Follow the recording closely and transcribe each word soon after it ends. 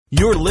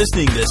You're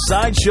listening to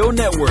Sideshow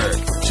Network.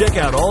 Check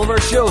out all of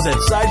our shows at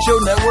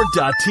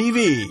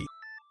SideshowNetwork.tv.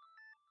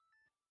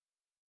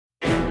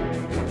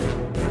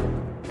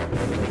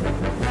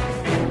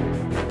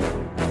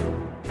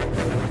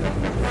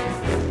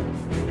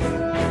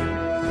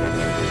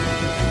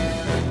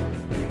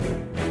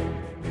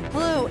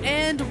 Hello,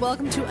 and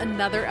welcome to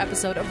another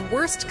episode of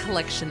Worst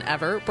Collection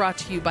Ever, brought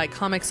to you by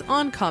Comics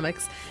on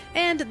Comics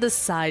and the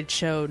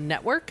Sideshow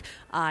Network.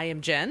 I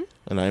am Jen.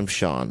 And I'm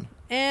Sean.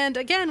 And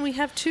again, we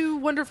have two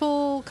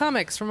wonderful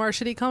comics from our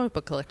shitty comic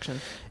book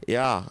collection.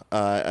 Yeah,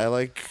 I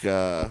like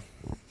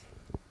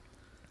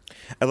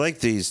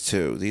these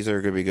two. These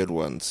are going to be good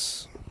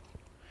ones.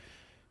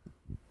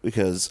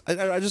 Because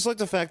I just like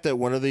the fact that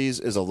one of these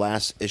is a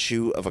last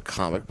issue of a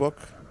comic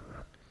book.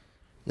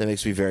 That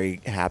makes me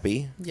very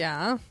happy.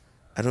 Yeah.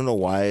 I don't know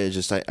why. It's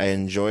just I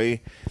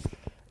enjoy...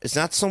 It's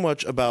not so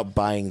much about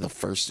buying the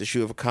first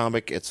issue of a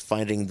comic. It's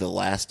finding the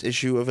last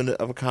issue of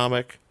a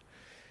comic.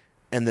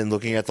 And then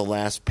looking at the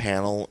last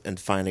panel and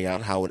finding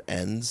out how it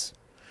ends.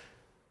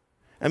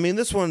 I mean,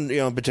 this one,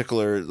 in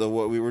particular,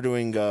 what we were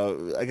doing,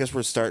 I guess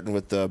we're starting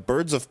with the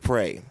Birds of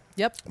Prey.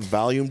 Yep.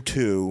 Volume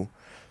 2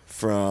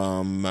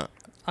 from...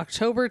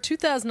 October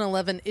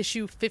 2011,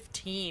 issue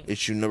 15.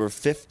 Issue number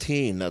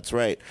 15, that's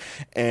right.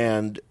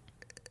 And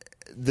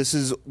this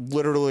is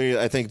literally,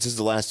 I think this is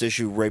the last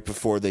issue right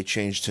before they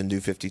changed to New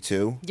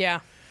 52. Yeah.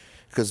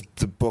 Because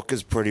the book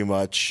is pretty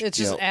much... It's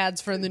just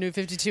ads for the New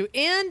 52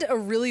 and a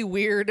really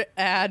weird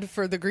ad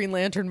for the Green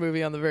Lantern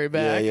movie on the very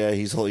back. Yeah,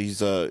 he's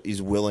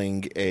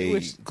willing a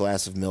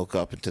glass of milk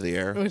up into the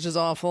air. Which is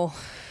awful.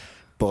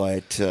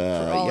 But,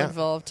 for all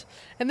involved.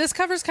 And this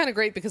cover's kind of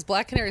great because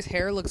Black Canary's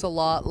hair looks a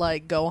lot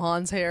like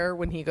Gohan's hair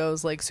when he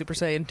goes like Super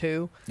Saiyan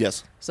 2.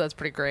 Yes. So that's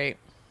pretty great.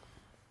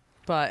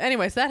 But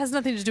anyways, that has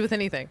nothing to do with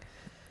anything.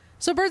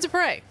 So Birds of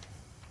Prey.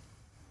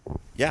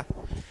 Yeah.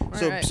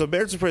 So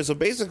Birds of Prey. So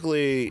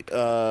basically,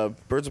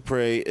 Birds of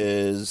Prey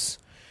is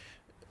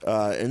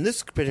in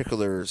this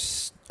particular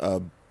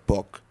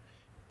book,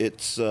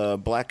 it's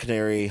Black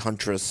Canary,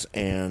 Huntress,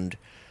 and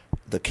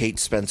the Kate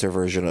Spencer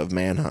version of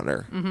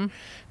Manhunter. Mm-hmm.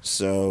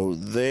 So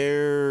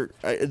this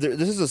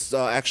is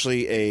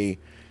actually a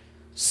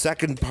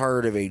second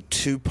part of a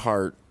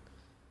two-part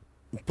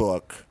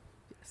book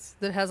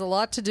that has a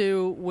lot to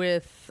do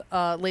with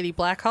Lady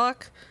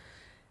Blackhawk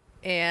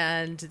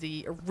and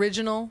the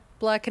original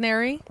Black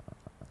Canary,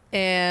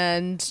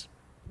 and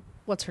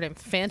what's her name?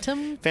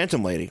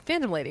 Phantom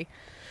Lady.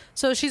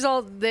 So she's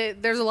all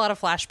there's a lot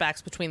of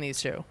flashbacks between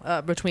these two,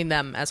 between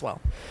them as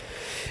well.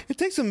 It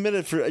takes a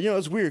minute for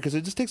it's weird because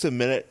it just takes a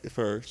minute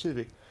for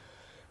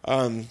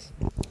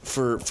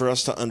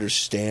us to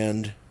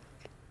understand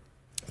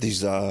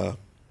these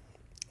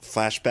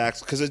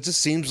flashbacks because it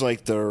just seems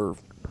like they're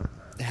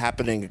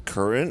happening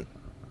current.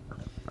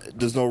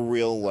 There's no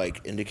real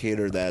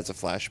indicator that it's a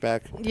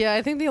flashback. Yeah,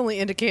 I think the only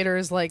indicator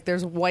is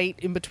there's white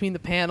in between the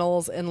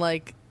panels and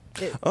I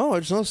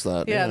just noticed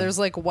that. Yeah, there's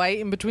white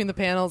in between the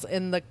panels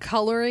and the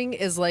coloring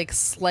is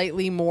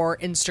slightly more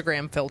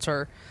Instagram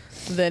filter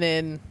than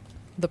in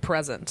the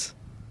present.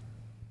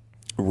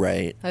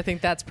 Right. I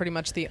think that's pretty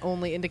much the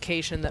only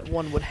indication that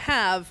one would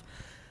have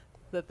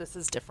that this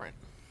is different.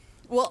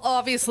 Well,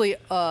 obviously,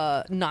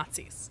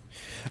 Nazis.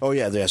 Oh,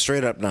 yeah,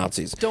 straight up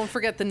Nazis. Don't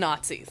forget the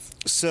Nazis.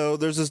 So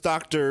there's this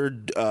Dr.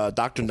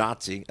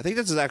 Nazi. I think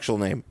that's his actual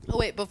name. Oh,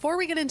 wait, before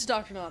we get into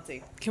Dr.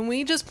 Nazi, can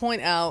we just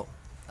point out,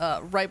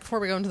 right before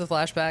we go into the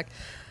flashback,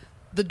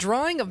 the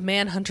drawing of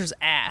Manhunter's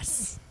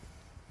ass?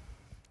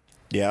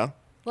 Yeah?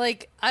 I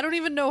don't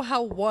even know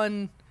how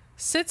one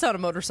sits on a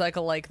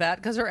motorcycle like that,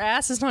 because her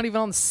ass is not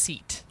even on the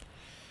seat.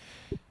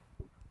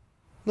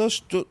 No,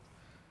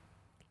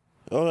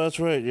 oh, that's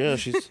right. Yeah,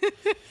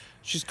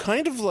 she's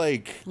kind of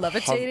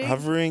levitating,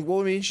 hovering. Well,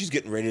 I mean, she's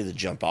getting ready to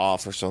jump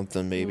off or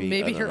something.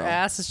 Maybe her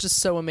ass is just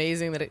so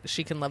amazing that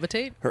she can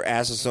levitate. Her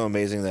ass is so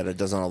amazing that it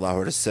doesn't allow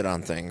her to sit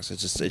on things. It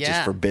just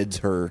forbids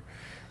her.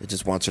 It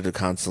just wants her to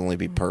constantly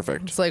be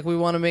perfect. It's we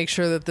want to make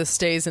sure that this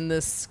stays in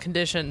this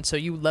condition, so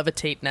you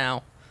levitate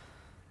now.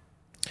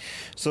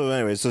 So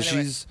anyway,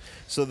 she's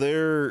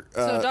they're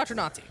Dr.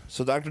 Nazi.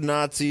 So Dr.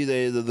 Nazi,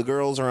 the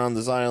girls are on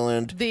this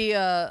island.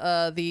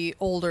 The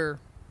older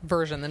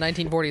version, the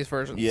 1940s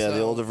version. Yeah,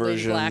 the older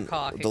version,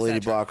 Lady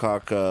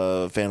Blackhawk,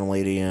 Phantom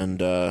Lady,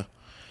 and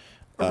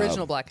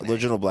original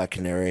Black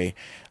Canary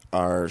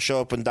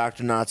show up in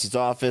Dr. Nazi's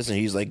office, and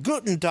he's like,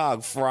 "Guten Tag,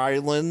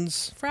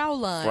 Fräuleins."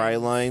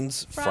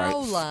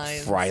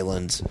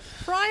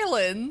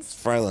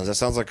 That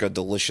sounds like a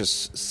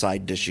delicious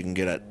side dish you can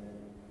get at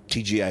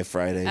TGI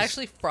Fridays.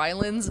 Actually,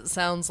 Frylands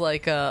sounds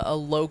like a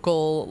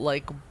local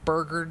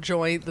burger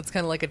joint that's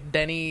kind of like a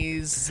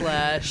Denny's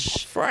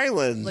 /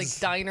 Frylands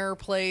diner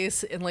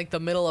place in the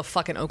middle of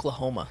fucking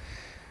Oklahoma.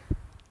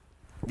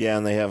 Yeah,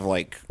 and they have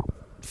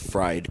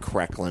fried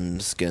crackling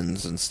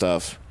skins and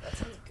stuff. That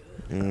sounds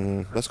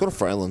good. Let's go to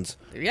Frylands.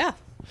 Yeah.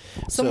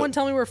 Someone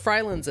tell me where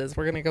Frylands is.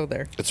 We're gonna go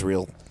there. It's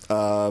real.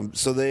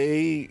 So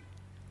they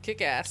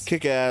kick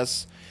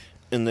ass,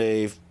 and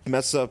they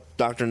mess up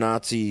Dr.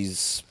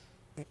 Nazi's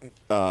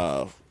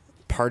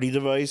party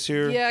device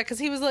here. Yeah, because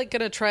he was like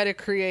gonna try to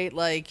create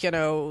like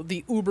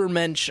the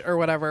Ubermensch or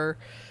whatever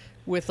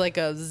with like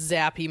a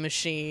zappy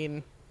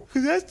machine.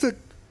 Because that's the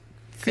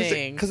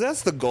thing. Because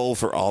that's the goal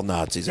for all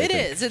Nazis. I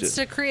think. It's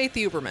to create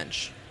the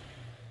Ubermensch.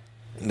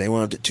 They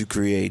wanted to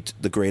create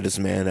the greatest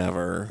man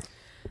ever.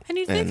 And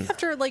you'd think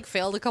after it like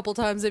failed a couple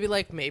times, they'd be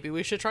like, maybe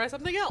we should try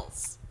something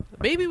else.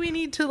 Maybe we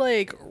need to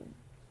like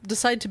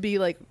decide to be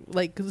like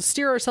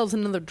steer ourselves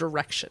in another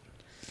direction.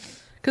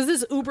 Because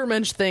this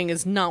Ubermensch thing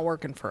is not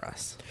working for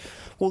us.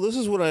 Well, this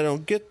is what I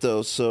don't get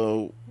though.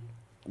 So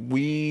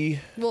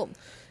Well,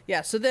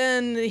 yeah. So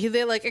then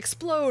they like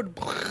explode,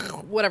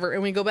 whatever,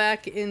 and we go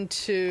back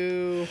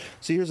into.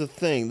 See, here's the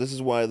thing. This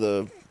is why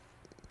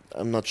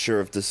I'm not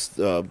sure if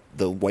the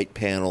white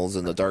panels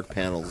and the dark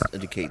panels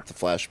indicate the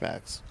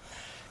flashbacks.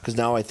 Because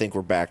now I think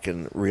we're back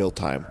in real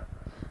time.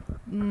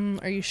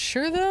 Are you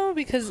sure, though?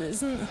 Because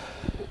isn't...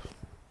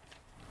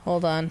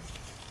 Hold on.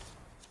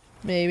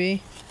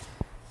 Maybe.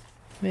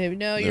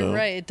 No, you're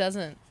right. It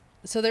doesn't.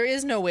 So there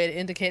is no way to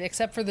indicate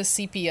except for the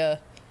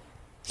sepia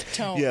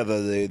tone. Yeah,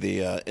 the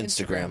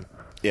Instagram.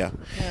 Yeah.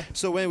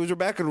 So anyways, we're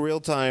back in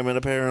real time, and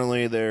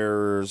apparently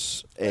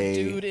there's a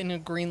dude in a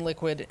green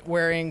liquid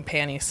wearing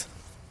panties.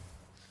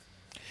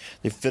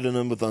 They fit in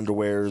him with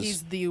underwears.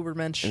 He's the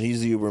Ubermensch. And he's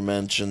the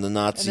Ubermensch, and the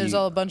Nazi... And there's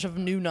a bunch of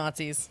new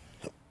Nazis.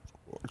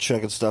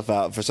 Checking stuff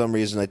out. For some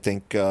reason, I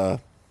think... But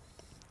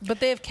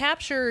they have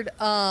captured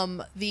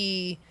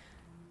the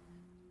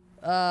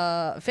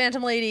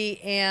Phantom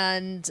Lady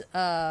and...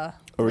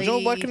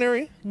 Original Black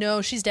Canary?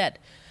 No, she's dead.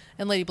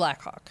 And Lady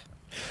Blackhawk.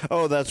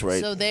 Oh, that's right.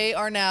 So they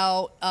are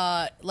now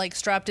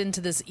strapped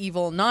into this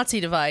evil Nazi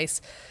device,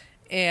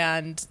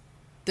 and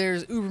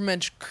there's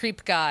Ubermensch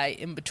creep guy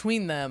in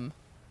between them.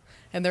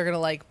 And they're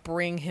going to,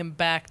 bring him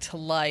back to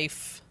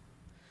life.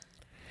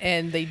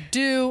 And they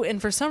do.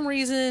 And for some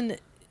reason,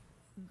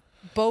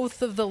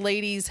 both of the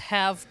ladies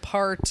have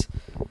part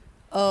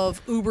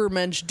of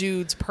Ubermensch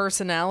dude's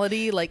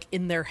personality,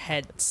 in their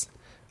heads.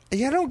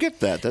 Yeah, I don't get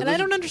that. And I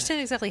don't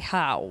understand exactly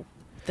how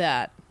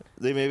that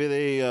Maybe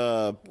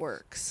they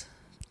works.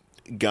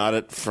 Got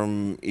it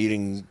from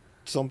eating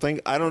something.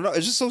 I don't know.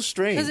 It's just so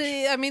strange.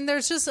 Because,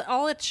 there's just...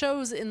 All it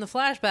shows in the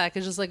flashback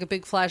is just, a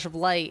big flash of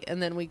light.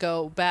 And then we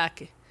go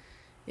back...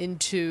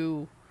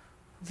 into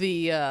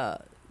the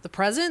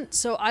present,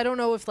 so I don't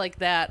know if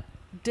that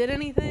did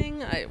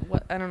anything. I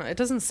don't know. It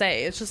doesn't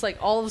say. It's just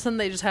all of a sudden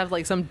they just have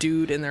some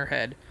dude in their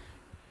head.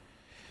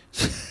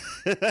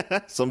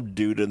 Some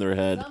dude in their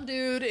head. Some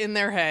dude in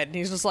their head, and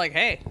he's just like,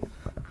 "Hey,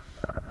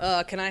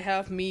 can I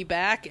have me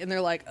back?" And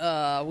they're like,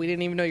 "We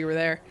didn't even know you were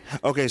there."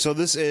 Okay, so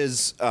this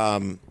is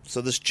this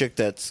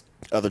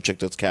other chick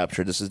that's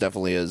captured. This is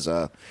definitely his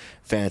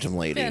Phantom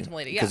Lady. Phantom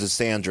Lady, yeah. Because it's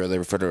Sandra. They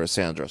refer to her as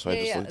Sandra. So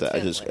I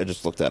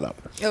just looked that up.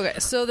 Okay,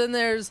 so then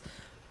there's,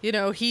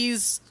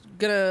 he's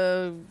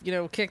gonna,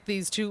 kick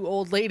these two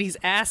old ladies'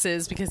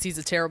 asses because he's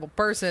a terrible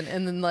person,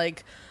 and then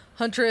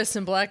Huntress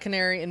and Black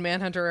Canary and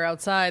Manhunter are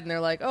outside, and they're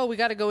like, "Oh, we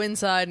got to go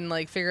inside and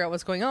figure out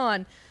what's going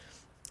on."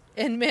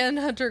 And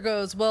Manhunter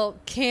goes, "Well,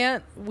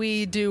 can't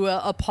we do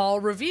a Paul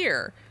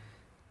Revere?"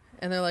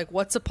 And they're like,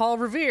 "What's a Paul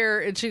Revere?"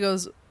 And she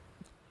goes,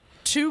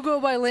 "2 go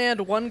by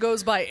land, 1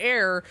 goes by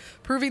air,"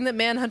 proving that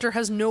Manhunter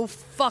has no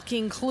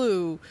fucking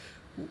clue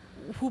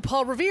who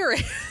Paul Revere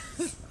is.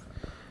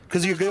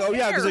 Because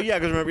remember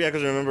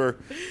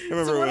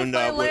So one when if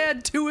by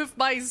land, 2 if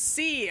by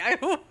sea.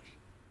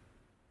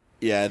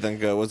 Yeah, I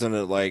think wasn't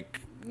it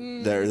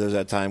there's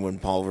that time when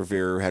Paul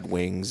Revere had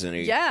wings and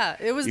it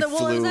was it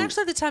was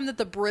actually the time that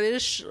the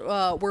British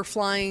were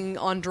flying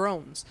on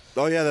drones.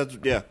 Oh yeah,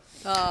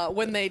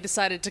 when they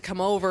decided to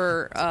come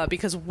over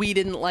because we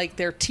didn't like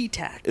their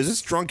T-Tac. Is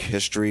this drunk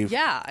history?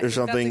 Yeah, or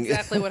something? That's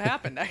exactly what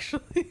happened,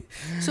 actually.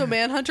 So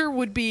Manhunter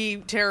would be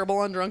terrible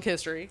on drunk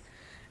history,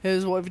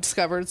 is what we've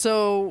discovered.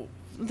 So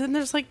then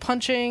there's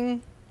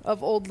punching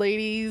of old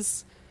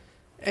ladies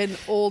and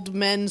old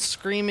men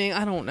screaming.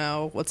 I don't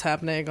know what's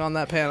happening on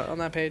that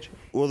page.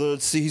 Well,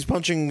 he's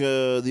punching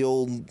the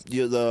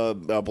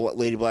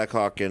Lady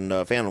Blackhawk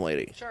and Phantom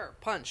Lady. Sure,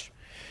 punch.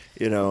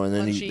 And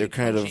then they're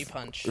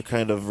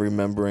kind of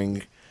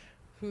remembering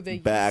who they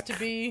back. used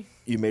to be.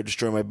 You may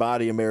destroy my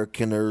body,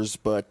 Americaners,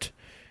 but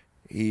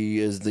he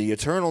is the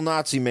eternal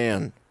Nazi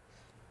man.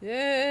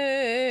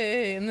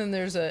 Yay! And then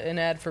there's an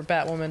ad for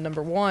Batwoman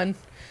 #1,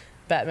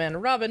 Batman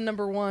and Robin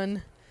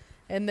 #1,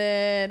 and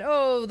then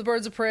the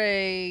Birds of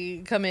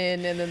Prey come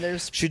in, and then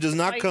there's she does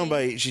not come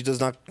by. She does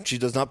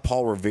not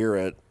Paul Revere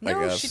it. No,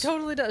 I guess she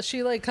totally does.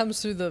 She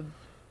comes through the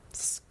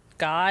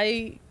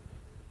sky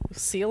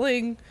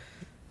ceiling.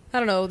 I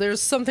don't know. There's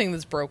something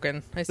that's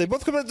broken. They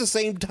both come in at the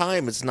same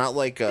time. It's not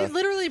they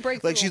literally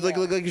break. She's like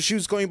if she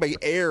was going by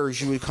air,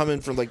 she would come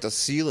in from the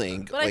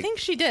ceiling. But I think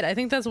she did. I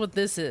think that's what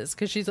this is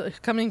because she's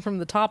coming from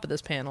the top of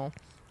this panel.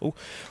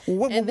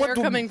 They're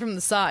coming from the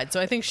side. So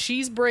I think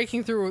she's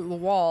breaking through the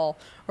wall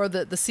or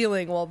the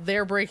ceiling while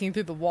they're breaking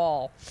through the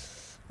wall.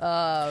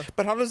 But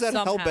how does that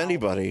help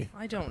anybody?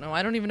 I don't know.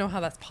 I don't even know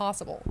how that's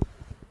possible.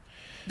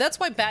 That's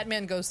why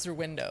Batman goes through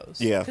windows.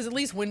 Yeah. Because at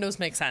least windows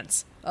make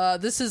sense.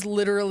 This is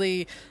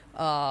literally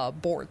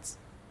boards.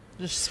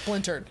 just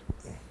splintered.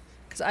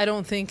 Because I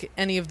don't think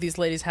any of these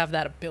ladies have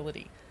that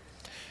ability.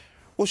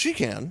 Well, she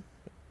can.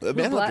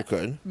 Manhunter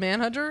could.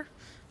 Manhunter?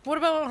 What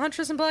about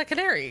Huntress and Black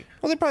Canary?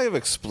 Well, they probably have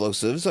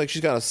explosives. Like,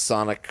 she's got a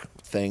sonic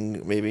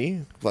thing,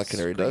 maybe. Black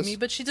Canary does.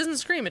 But she doesn't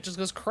scream. It just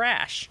goes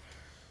crash.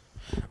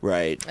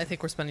 Right. I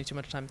think we're spending too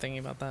much time thinking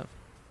about that.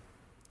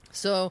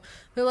 So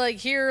they're like,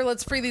 here,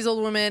 let's free these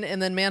old women.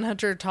 And then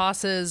Manhunter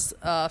tosses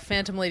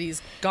Phantom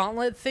Lady's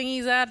gauntlet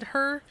thingies at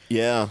her.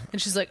 Yeah.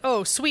 And she's like,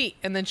 oh, sweet.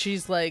 And then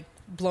she's like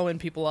blowing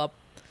people up.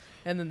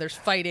 And then there's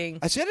fighting.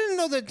 I didn't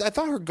know that. I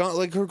thought her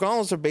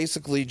gauntlets are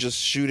basically just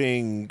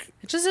shooting.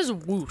 It just says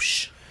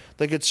whoosh.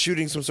 Like it's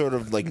shooting some sort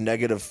of like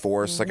negative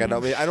force. Like I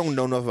don't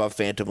know enough about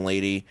Phantom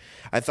Lady.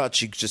 I thought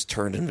she just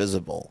turned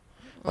invisible.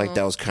 Like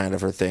that was kind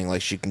of her thing.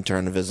 Like she can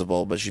turn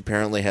invisible, but she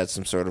apparently had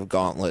some sort of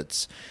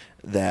gauntlets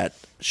that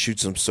shoot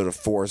some sort of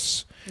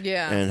force.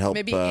 Yeah, and help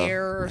maybe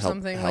air or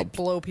something like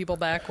blow people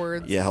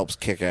backwards. Yeah, helps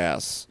kick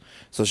ass.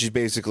 So she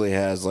basically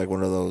has like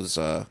one of those.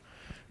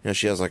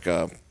 She has like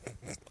a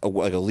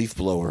leaf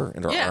blower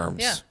in her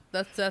arms. Yeah,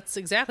 that's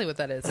exactly what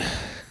that is.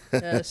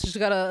 She's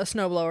got a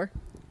snowblower.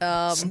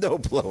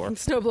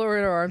 Snowblower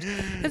in her arms.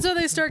 And so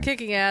they start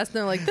kicking ass, and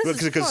they're like, this is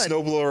fun. Because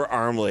Snowblower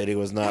Arm Lady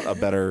was not a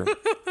better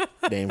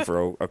name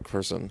for a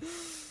person.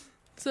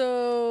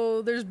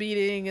 So there's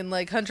beating, and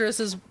like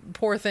Huntress's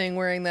poor thing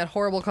wearing that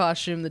horrible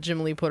costume that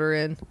Jim Lee put her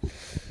in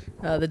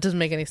that doesn't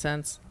make any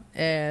sense.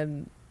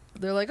 And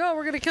they're like, oh,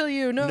 we're going to kill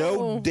you.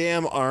 No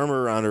damn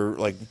armor on her,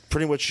 like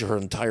pretty much her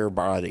entire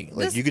body.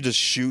 Like you could just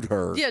shoot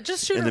her. Yeah,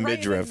 just shoot in her the right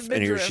midriff, in the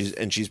midriff.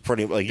 and she's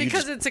pretty like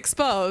because it's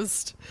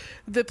exposed.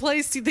 The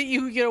place that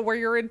you know where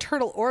your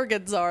internal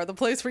organs are, the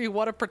place where you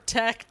want to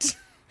protect.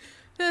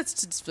 It's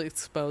just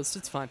exposed.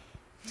 It's fine.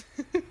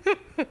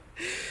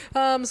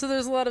 So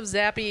there's a lot of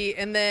zappy,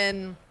 and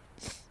then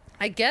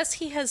I guess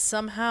he has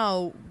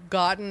somehow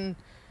gotten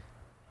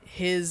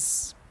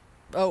his.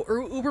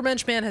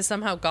 Ubermensch Man has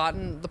somehow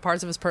gotten the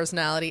parts of his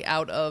personality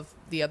out of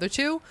the other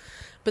two,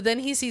 but then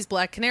he sees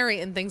Black Canary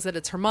and thinks that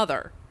it's her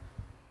mother.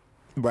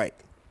 Right.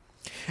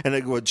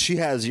 And she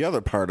has the other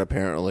part,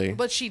 apparently.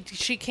 But she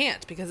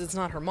can't because it's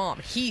not her mom.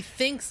 He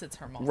thinks it's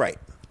her mom. Right.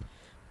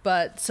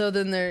 But so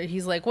then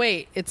he's like,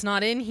 wait, it's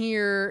not in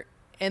here.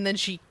 And then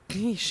she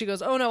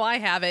goes, oh, no, I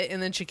have it.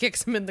 And then she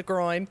kicks him in the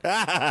groin,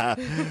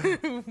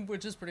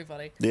 which is pretty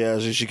funny. Yeah,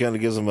 she kind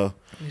of gives him a...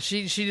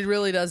 She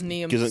really does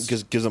knee him.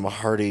 Gives him a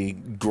hearty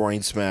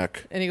groin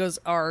smack. And he goes,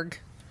 arg.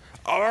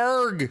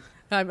 Arg!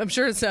 I'm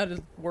sure it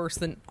sounded worse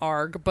than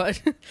arg,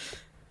 but...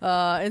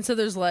 and so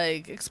there's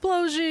like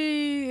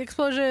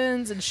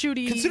explosions and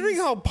shooties. Considering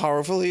how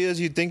powerful he is,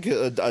 you'd think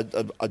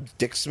a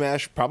dick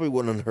smash probably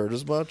wouldn't hurt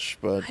as much.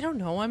 But I don't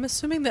know. I'm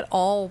assuming that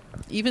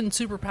even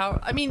superpower.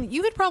 I mean,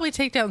 you could probably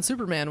take down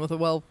Superman with a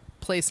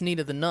well-placed knee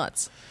to the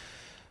nuts.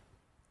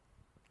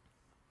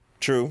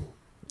 True.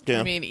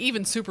 Yeah. I mean,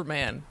 even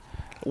Superman.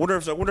 I wonder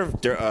if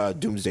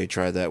Doomsday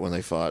tried that when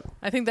they fought.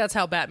 I think that's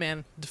how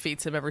Batman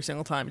defeats him every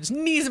single time. He just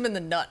knees him in the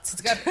nuts.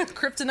 He's got a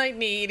kryptonite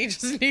knee, and he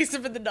just knees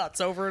him in the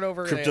nuts over and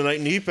over again. Kryptonite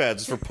knee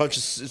pads for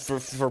punches.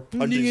 For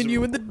punches. Kneeing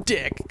you in the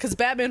dick. Because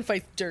Batman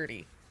fights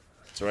dirty.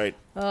 That's right.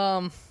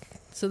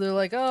 So they're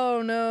like,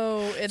 oh,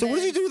 no. And so what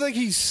does he do? Like,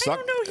 he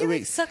sucks... I don't know.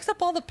 He sucks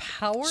up all the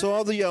power? So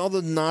all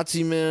the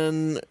Nazi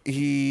men,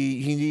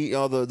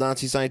 all the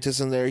Nazi scientists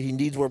in there, he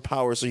needs more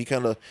power, so he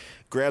kind of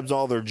grabs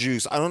all their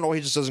juice. I don't know why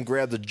he just doesn't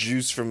grab the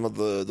juice from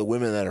the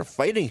women that are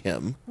fighting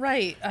him.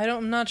 Right.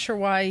 I'm not sure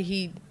why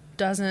he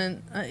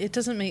doesn't. It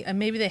doesn't make...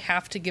 Maybe they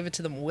have to give it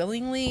to them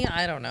willingly.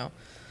 I don't know.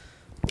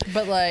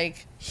 But,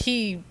 like,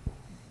 he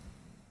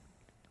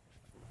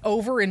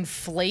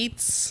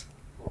overinflates...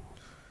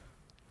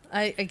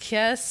 I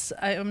guess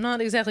I'm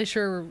not exactly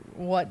sure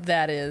what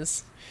that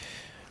is.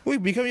 Well,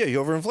 he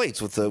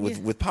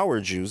overinflates with power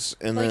juice,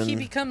 and like then he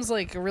becomes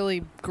like a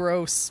really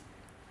gross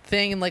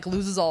thing, and like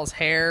loses all his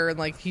hair, and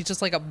like he's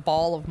just like a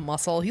ball of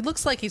muscle. He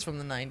looks like he's from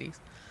the 90s.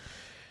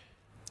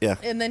 Yeah,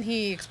 and then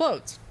he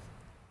explodes.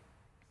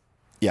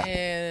 Yeah,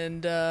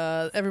 and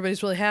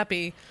everybody's really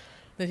happy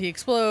that he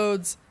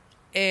explodes,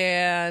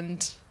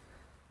 and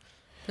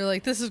they're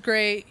like, this is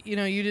great. You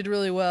know, you did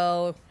really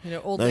well. You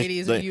know, old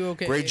ladies, are you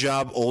okay? Great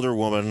job, older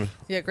woman.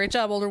 Yeah, great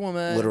job, older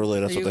woman. Literally,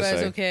 that's what they say. You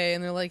guys okay?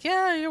 And they're like,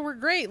 yeah, we're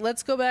great.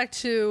 Let's go back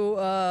to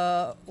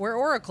where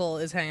Oracle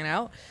is hanging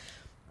out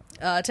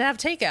to have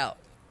takeout.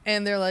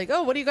 And they're like,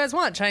 oh, what do you guys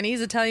want?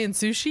 Chinese, Italian,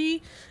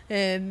 sushi?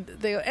 And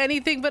they go,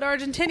 anything but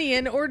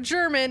Argentinian or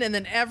German. And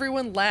then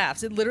everyone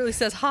laughs. It literally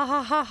says, ha,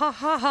 ha, ha, ha,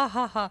 ha, ha,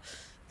 ha, ha.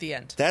 The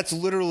end. That's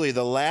literally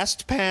the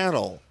last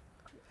panel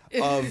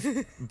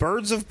of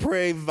Birds of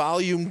Prey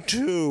Volume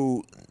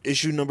 2,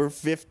 issue number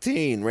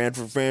 15. Ran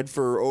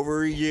for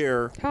over a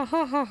year.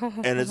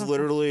 And it's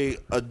literally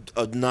a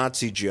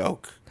Nazi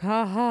joke.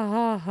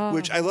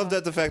 Which I love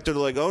that the fact that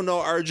they're like, oh no,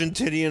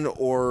 Argentinian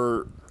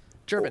or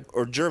German.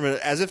 Or German,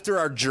 as if there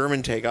are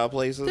German takeout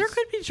places. There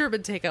could be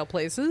German takeout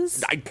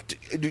places.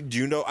 Do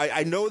you know?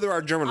 I know there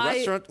are German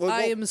restaurants. Well,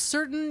 I am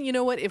certain, you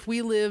know what, if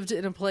we lived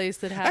in a place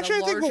that had a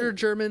larger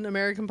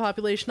German-American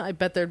population, I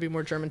bet there'd be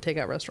more German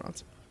takeout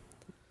restaurants.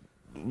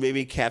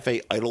 maybe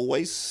Cafe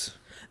Edelweiss.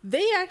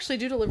 They actually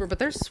do deliver, but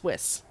they're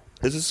Swiss.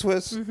 Is it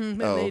Swiss? Mm-hmm,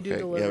 they do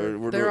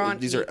deliver. Yeah,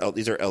 these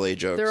are LA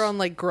jokes. They're on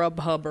like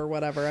Grubhub or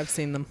whatever. I've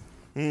seen them.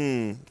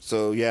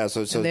 So yeah,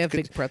 so and they have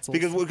big pretzels.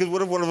 Because what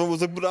if one of them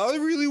was like, but I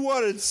really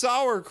wanted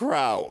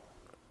sauerkraut.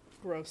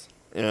 Gross.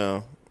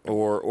 Yeah,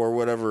 or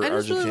whatever. I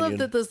just Argentinian. really love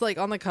that this like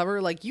on the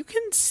cover, like you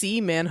can see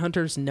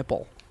Manhunter's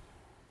nipple.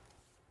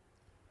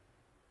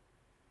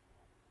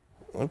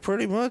 Well,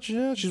 pretty much,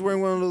 yeah. She's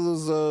wearing one of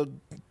those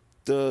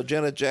the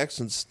Janet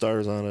Jackson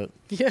stars on it.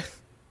 Yeah,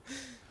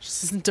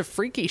 she's into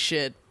freaky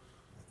shit.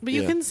 But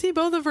you Yeah. can see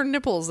both of her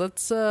nipples.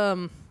 That's a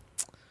thing.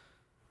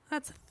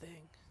 Well,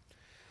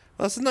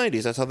 that's the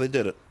 90s. That's how they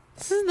did it.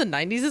 This is in the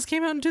 90s. This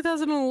came out in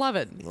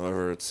 2011.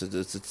 However, it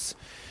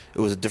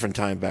was a different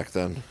time back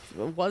then.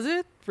 Was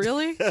it?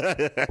 Really?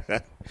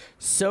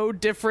 So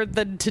different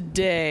than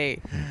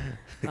today.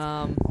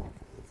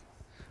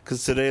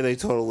 Because today they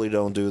totally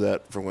don't do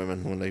that for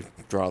women when they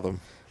draw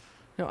them.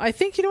 No, I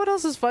think, you know what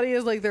else is funny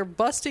is like they're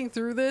busting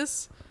through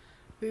this.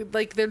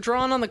 Like they're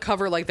drawn on the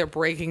cover like they're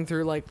breaking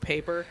through like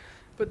paper.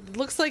 But it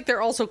looks like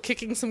they're also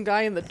kicking some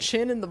guy in the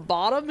chin in the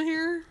bottom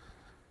here.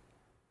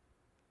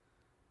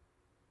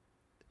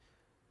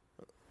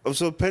 Oh,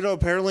 so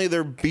apparently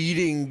they're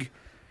beating.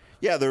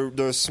 Yeah,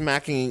 they're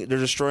smacking. They're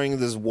destroying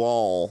this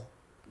wall.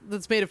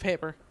 That's made of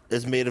paper.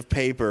 It's made of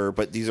paper,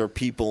 but these are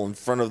people in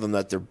front of them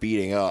that they're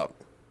beating up.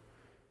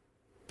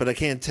 But I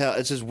can't tell.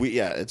 It's just weird.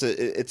 Yeah,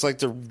 it's like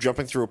they're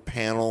jumping through a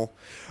panel.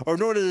 Or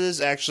no, what it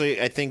is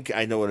actually. I think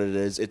I know what it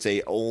is. It's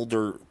a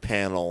older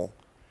panel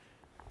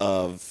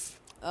of.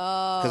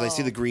 Because I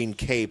see the green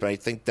cape, and I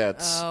think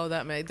that's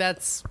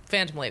that's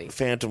Phantom Lady.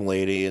 Phantom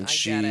Lady, and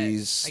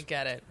I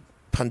get it.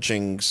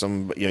 punching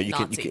some. You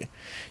Nazi. can.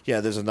 Yeah,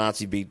 there's a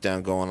Nazi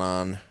beatdown going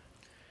on.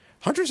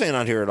 Huntress ain't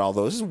on here at all,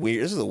 though. This is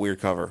weird. This is a weird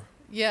cover.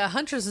 Yeah,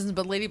 Huntress isn't,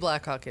 but Lady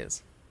Blackhawk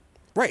is.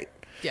 Right.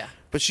 Yeah.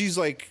 But she's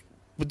like,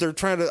 but they're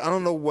trying to. I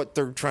don't know what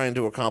they're trying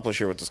to accomplish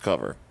here with this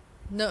cover.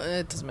 No,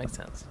 it doesn't make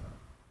sense.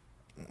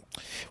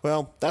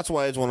 Well, that's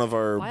why it's one of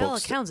our By all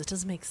books. accounts, it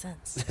doesn't make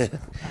sense. But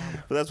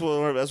that's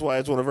why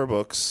it's one of our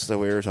books that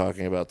we were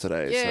talking about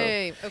today.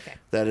 Yay! So Okay.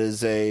 that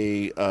is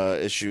a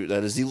issue.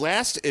 That is the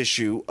last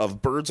issue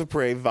of Birds of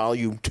Prey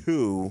Volume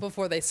 2.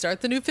 Before they start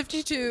the New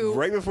 52.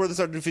 Right before they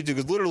start New 52,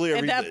 because literally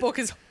And that book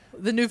is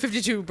the New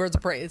 52 Birds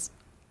of Prey is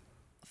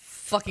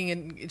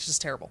fucking. It's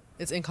just terrible.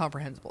 It's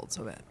incomprehensible. It's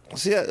so bad.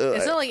 So yeah,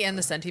 It's not like Anne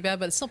the Senti bad,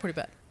 but it's still pretty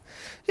bad.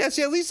 yeah.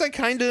 See, at least I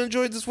kind of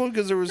enjoyed this one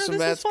because there was No, some.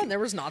 this was fun. There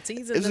was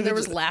Nazis, and then there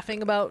was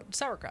laughing about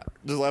sauerkraut.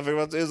 Just laughing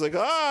about it. It's like,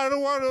 I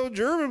don't want no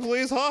German,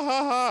 please, ha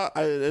ha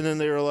ha. And then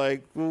they were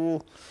like,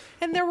 well,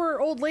 And there were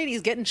old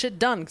ladies getting shit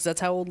done because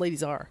that's how old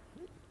ladies are.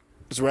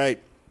 that's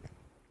right.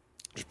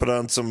 Just put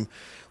on some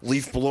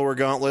leaf blower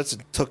gauntlets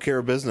and took care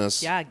of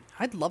business. Yeah,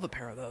 I'd love a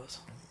pair of those.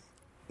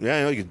 Yeah,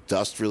 I know you can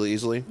dust really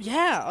easily.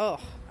 Yeah. Oh,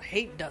 I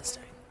hate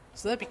dusting.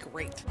 So that'd be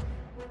great.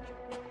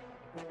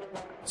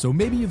 So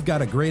maybe you've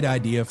got a great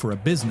idea for a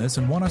business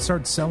and want to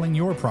start selling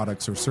your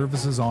products or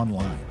services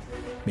online.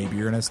 Maybe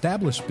you're an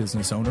established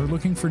business owner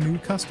looking for new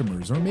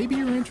customers, or maybe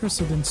you're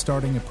interested in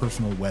starting a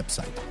personal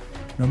website.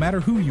 No matter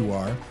who you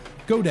are,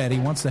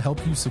 GoDaddy wants to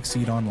help you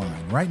succeed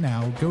online. Right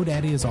now,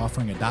 GoDaddy is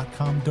offering a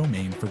 .com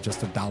domain for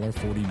just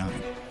 $1.49.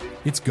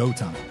 It's go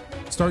time.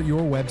 Start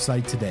your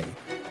website today.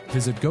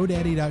 Visit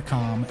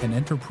GoDaddy.com and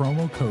enter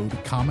promo code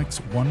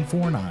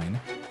COMICS149.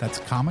 That's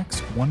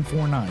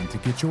COMICS149 to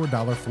get your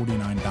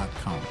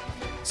 $1.49.com.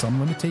 Some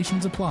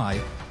limitations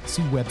apply.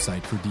 See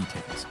website for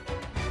details.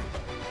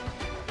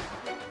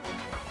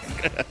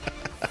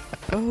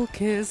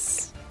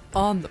 Focus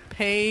on the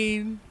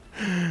pain.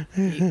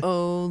 The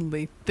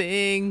only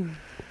thing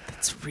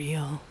that's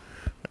real.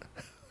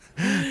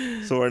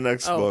 So our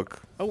next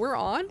book. Oh, we're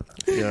on?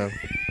 Yeah.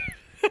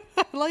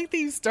 I like that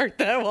you start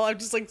that while I'm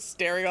just like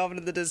staring off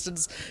into the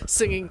distance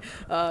singing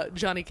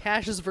Johnny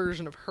Cash's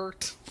version of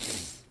Hurt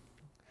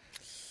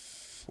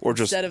Or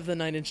just. instead of the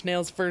Nine Inch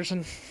Nails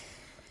version.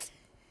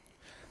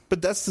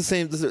 But that's the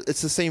same.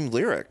 It's the same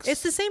lyrics.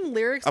 It's the same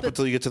lyrics, Up but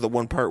until you get to the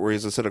one part where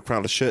he's instead of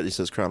crown of shit, he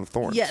says crown of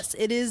thorns. yes,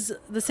 it is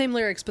the same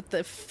lyrics, but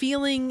the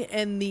feeling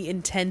and the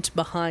intent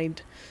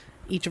behind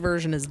each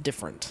version is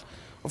different.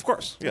 Of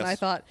course. Yes. And I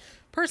thought,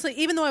 personally,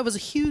 even though I was a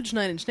huge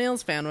Nine Inch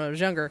Nails fan when I was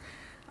younger,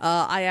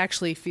 I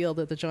actually feel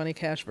that the Johnny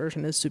Cash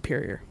version is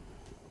superior.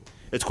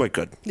 It's quite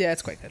good. Yeah,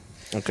 it's quite good.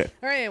 Okay.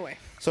 All right, anyway.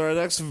 So our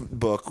next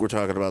book we're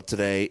talking about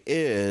today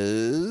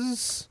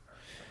is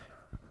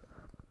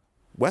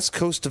West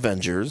Coast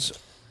Avengers,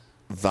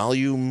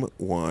 Volume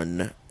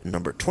 1,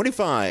 number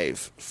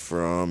 25,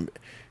 from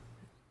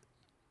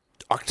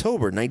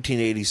October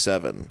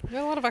 1987. We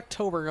got a lot of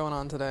October going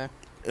on today.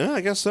 Yeah,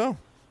 I guess so.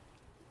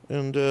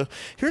 And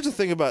here's the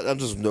thing about, I'm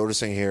just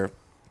noticing here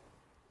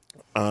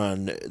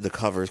on the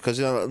covers, because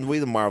you know, the way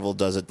the Marvel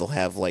does it, they'll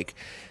have like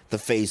the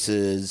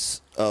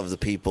faces of the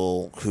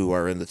people who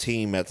are in the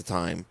team at the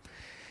time.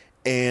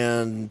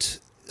 And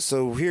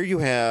so here you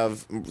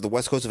have the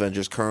West Coast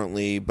Avengers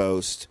currently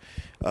boast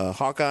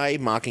Hawkeye,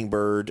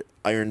 Mockingbird,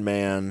 Iron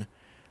Man,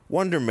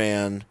 Wonder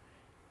Man,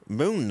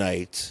 Moon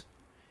Knight,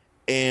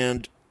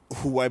 and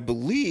who I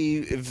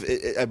believe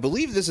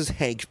this is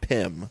Hank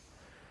Pym,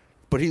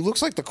 but he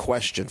looks like the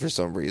Question for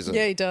some reason.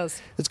 Yeah, he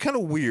does. It's kind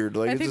of weird.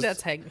 Like I think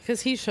that's Hank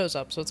because he shows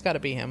up, so it's got to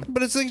be him.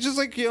 But it's like just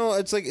like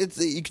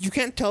you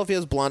can't tell if he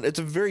has blonde. It's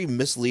a very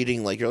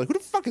misleading. Like you're like, who the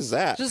fuck is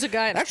that? Just a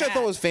guy in a Actually, I hat.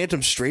 thought it was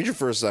Phantom Stranger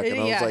for a second.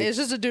 I was like, it's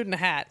just a dude in a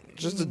hat.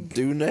 just a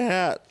dude in a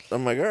hat.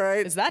 I'm like, all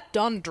right. Is that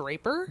Don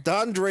Draper?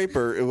 Don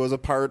Draper. It was a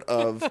part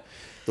of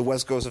the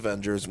West Coast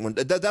Avengers. When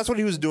that's what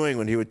he was doing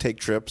when he would take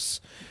trips.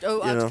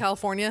 Oh, out to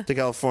California. To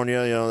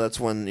California, that's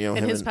when And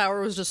him his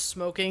power was just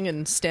smoking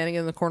and standing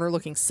in the corner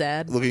looking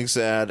sad. looking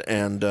sad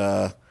and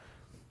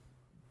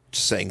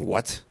just saying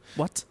what,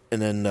 What?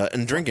 and then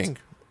and drinking,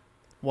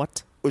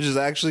 What? which is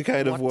actually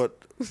kind of What?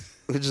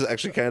 which is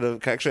actually kind of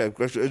I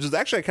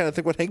kind of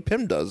think what Hank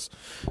Pym does.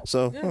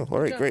 So all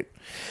right, great.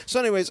 So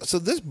anyways, so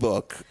this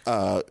book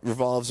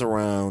revolves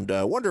around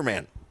Wonder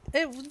Man.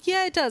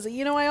 It does.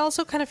 I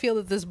also kind of feel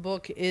that this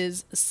book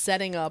is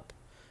setting up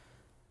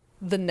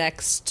the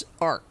next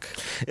arc.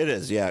 It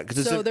is, yeah.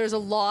 So there's a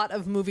lot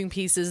of moving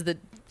pieces that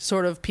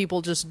sort of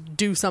people just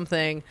do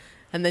something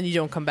and then you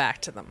don't come back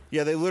to them.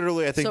 Yeah, they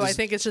literally. I think. So I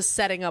think it's just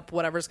setting up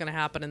whatever's going to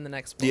happen in the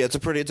next book. Yeah, it's a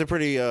pretty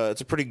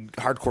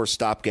hardcore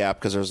stopgap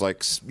because there's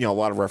like a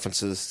lot of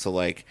references to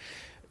like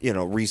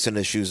recent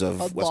issues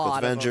of West Coast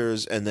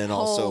Avengers, and then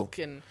Hulk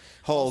and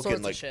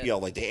like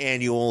like the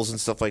annuals and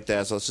stuff like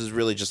that. So this is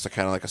really just a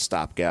kind of like a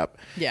stopgap.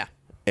 Yeah.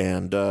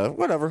 And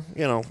whatever,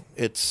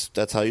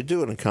 that's how you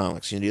do it in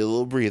comics. You need a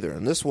little breather.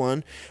 And this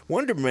one,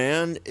 Wonder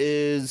Man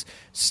is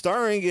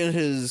starring in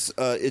his.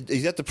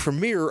 He's at the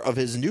premiere of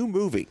his new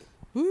movie.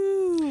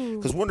 Woo!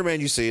 Because Wonder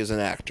Man, you see, is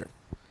an actor.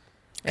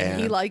 And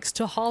he likes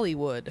to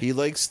Hollywood. He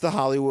likes the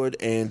Hollywood,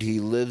 and he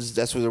lives.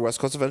 That's where the West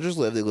Coast Avengers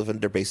live.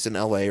 They're based in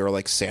L.A. or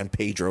like San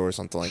Pedro or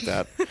something like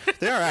that.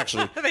 They are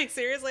actually. Are they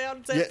seriously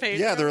on San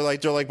Pedro? Yeah, they're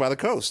like by the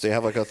coast. They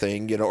have like a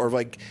thing, or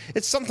like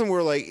it's something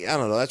where like I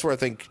don't know. That's where I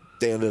think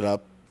they ended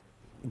up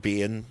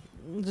being.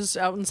 Just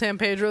out in San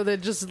Pedro, they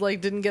just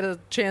like didn't get a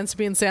chance to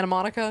be in Santa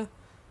Monica.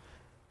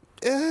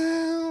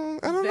 I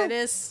don't know.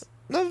 Venice.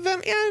 No, yeah,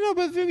 I know,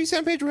 but maybe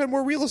San Pedro had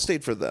more real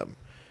estate for them.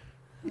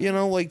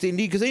 Like they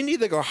need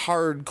like a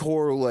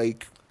hardcore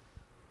like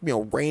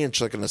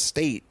ranch, like an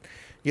estate,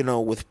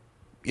 with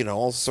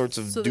all sorts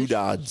of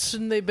doodads.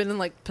 Shouldn't they have been in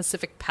like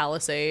Pacific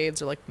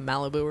Palisades or like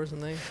Malibu or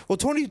something? Well,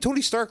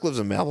 Tony Stark lives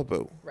in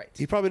Malibu. Right.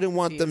 He probably didn't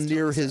want them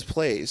near his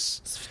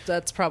place.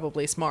 That's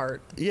probably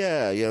smart.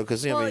 Yeah,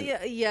 because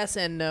yeah, yes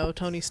and no.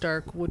 Tony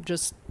Stark would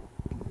just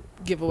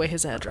give away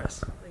his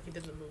address like he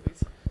did in the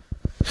movies.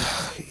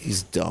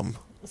 He's dumb.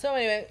 So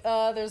anyway,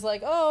 there's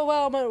like, oh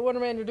wow,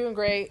 Wonder Man, you're doing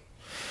great.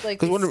 Like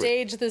they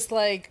stage this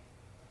like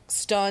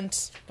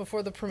stunt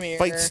before the premiere.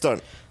 Fight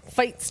stunt,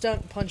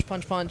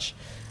 punch,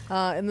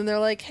 and then they're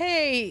like,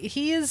 hey,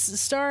 he is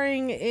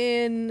starring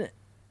in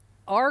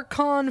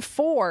Archon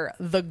 4,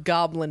 The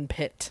Goblin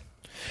Pit,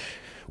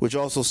 which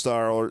also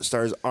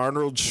stars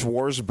Arnold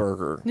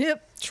Schwarzenegger.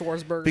 Yep,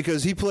 Schwarzenegger.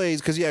 Because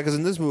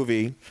in this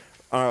movie,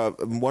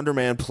 Wonder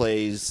Man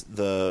plays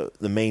the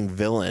main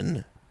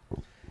villain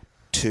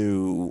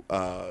to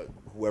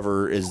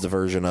whoever is the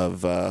version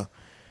of.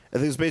 I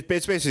think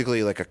it's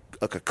basically like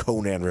a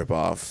Conan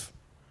ripoff.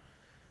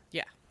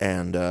 Yeah.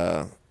 And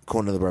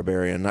Conan the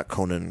Barbarian, not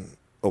Conan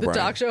O'Brien. The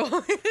talk show.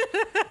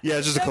 Yeah,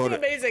 it's just a That'd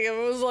Conan. be amazing if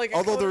it was like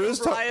a Conan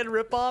O'Brien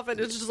ripoff, and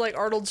it's just like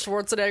Arnold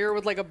Schwarzenegger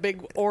with like a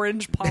big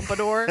orange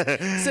pompadour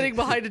sitting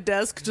behind a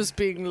desk, just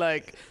being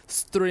like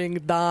string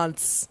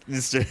dance.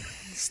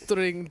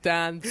 String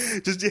dance.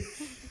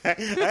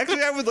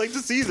 Actually, I would like to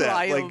see that.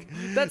 Triumph.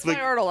 That's my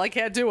Arnold. I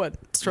can't do it.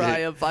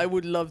 Triumph. I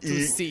would love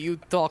to see you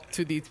talk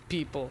to these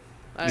people.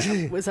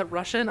 Was that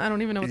Russian? I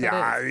don't even know what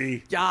that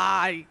is.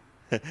 Yai.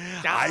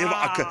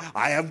 I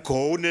am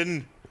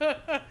Conan.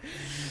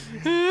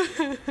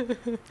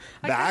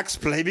 Max,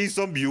 play me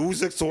some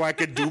music so I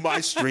can do my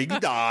string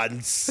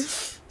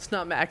dance. It's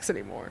not Max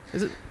anymore.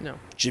 Is it? No.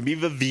 Jimmy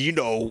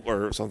Vivino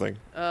or something.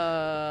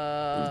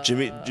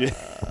 Jimmy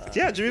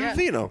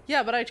Vivino.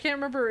 Yeah, but I can't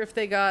remember if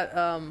they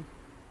got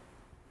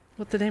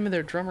what the name of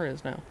their drummer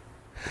is now.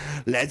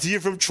 Let's hear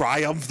from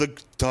Triumph,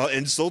 the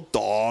insult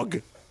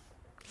dog.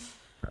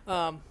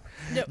 No.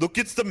 Look,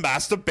 it's the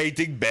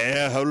masturbating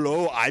bear.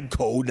 Hello, I'm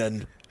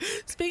Conan.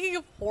 Speaking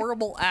of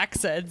horrible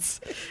accents,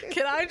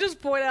 can I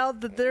just point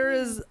out that there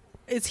is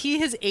he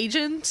his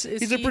agent?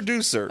 He's a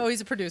producer. Oh,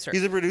 he's a producer.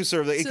 He's a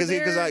producer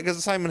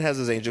because Simon has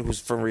his agent who's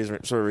for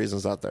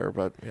reasons out there.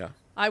 But yeah,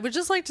 I would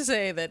just like to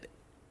say that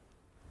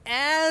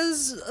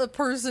as a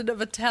person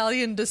of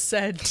Italian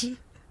descent,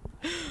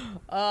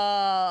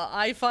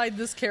 I find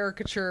this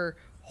caricature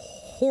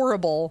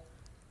horrible.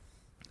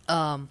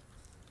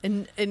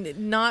 And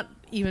not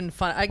even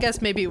fun. I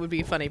guess maybe it would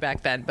be funny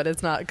back then, but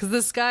it's not, because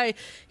this guy,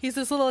 he's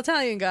this little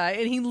Italian guy,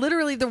 and he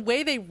literally, the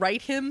way they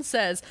write him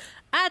says,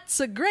 "That's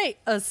a great,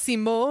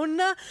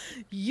 Simone.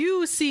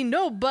 You see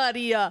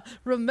nobody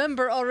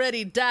remember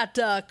already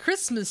that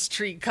Christmas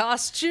tree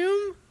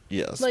costume."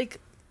 yes. Like,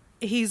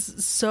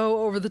 he's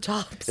so over the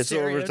top. It's so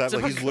over the top.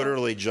 Like he's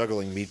literally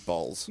juggling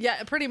meatballs.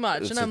 Yeah, pretty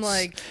much. And I'm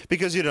like,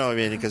 because by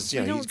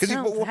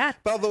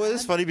the way,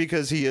 it's funny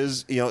because he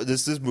is.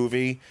 This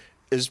movie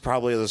is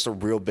probably just a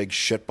real big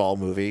shitball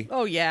movie.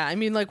 Oh yeah, I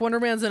mean, like Wonder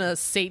Man's in a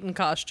Satan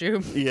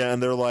costume. Yeah,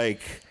 and they're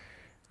like,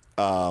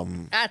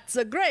 "That's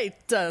a great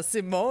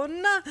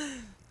Simone."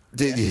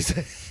 He's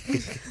like,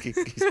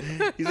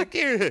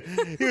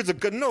 here's a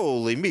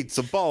cannoli, meet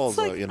some balls.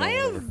 Like, I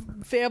have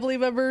family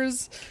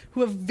members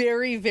who have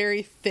very,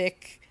 very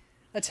thick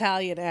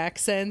Italian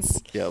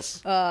accents.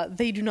 Yes.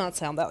 They do not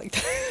sound that like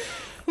that.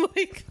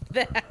 Like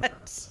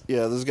that.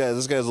 Yeah, this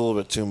guy's a little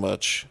bit too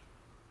much.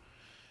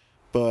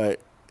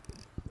 But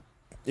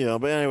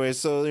anyway,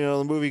 so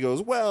the movie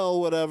goes well,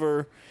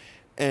 whatever.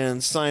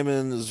 And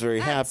Simon is very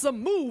happy. It's a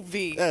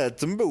movie.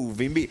 It's a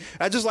movie.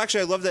 I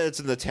love that it's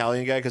an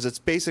Italian guy because it's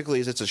a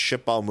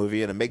shitball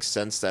movie, and it makes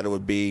sense that it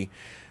would be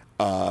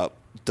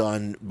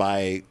done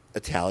by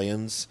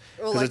Italians.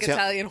 Or like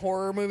Italian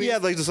horror movies. Yeah,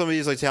 like some of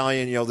these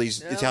Italian,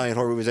 Italian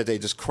horror movies that they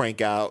just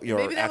crank out,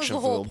 maybe that action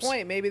was the whole films.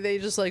 point. Maybe they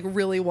just like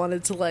really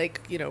wanted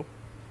to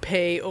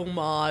pay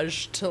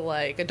homage to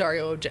like a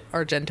Dario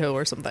Argento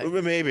or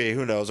something. Maybe,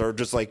 who knows? Or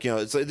just like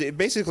it's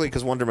basically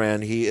because Wonder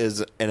Man, he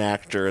is an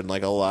actor, and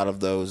like a lot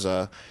of those,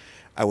 I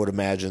would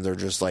imagine they're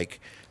just like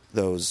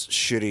those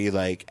shitty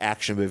like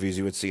action movies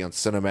you would see on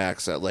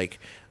Cinemax at like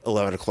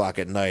 11 o'clock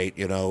at night.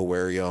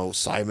 Where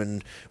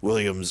Simon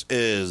Williams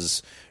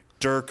is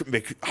Dirk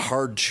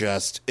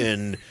McHardchest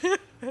in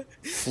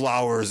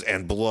Flowers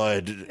and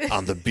Blood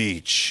on the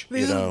Beach.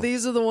 These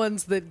are the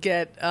ones that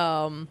get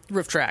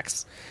riff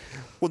tracks.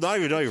 Well, not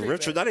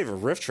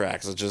even riff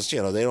tracks. It's just they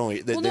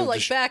don't.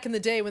 Back in the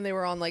day when they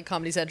were on like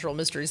Comedy Central,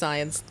 Mystery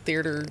Science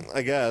Theater.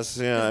 I guess,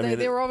 yeah.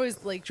 They were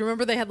always like. Do you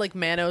remember they had like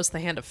Manos, The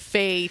Hand of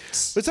Fate?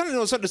 It's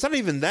not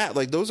even that.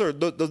 Like those are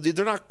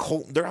they're not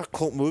cult. They're not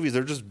cult movies.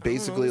 They're just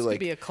basically this like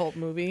could be a cult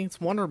movie.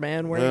 It's Wonder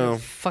Man wearing a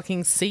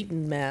fucking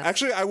Satan mask.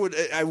 Actually, I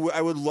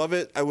would love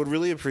it. I would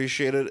really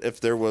appreciate it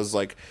if there was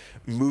like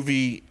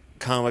movie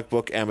comic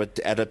book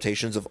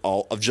adaptations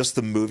of just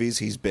the movies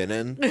he's been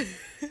in.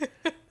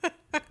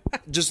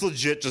 Just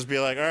legit, just be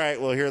like, all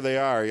right, well, here they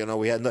are.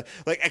 We had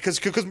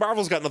because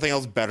Marvel's got nothing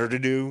else better to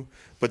do,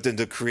 but then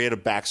to create a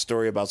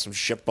backstory about some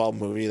shitball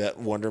movie that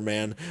Wonder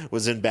Man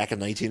was in back in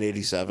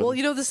 1987.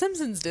 Well, The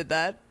Simpsons did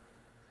that.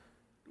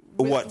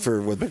 With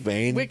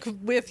McBain?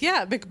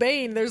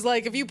 McBain. There's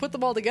like, if you put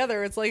them all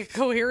together, it's like a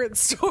coherent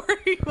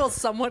story. Well,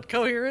 somewhat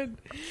coherent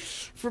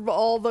from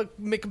all the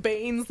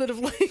McBains that have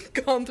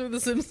like gone through The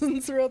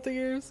Simpsons throughout the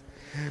years.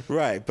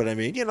 Right, but I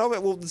mean,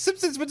 The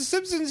Simpsons,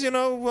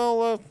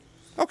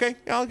 okay,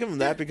 I'll give them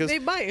that because they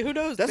might. Who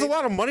knows? That's a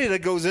lot of money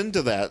that goes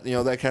into that,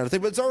 that kind of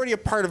thing. But it's already a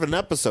part of an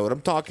episode.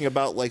 I'm talking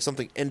about like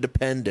something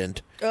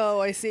independent.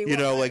 Oh, I see.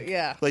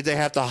 Like they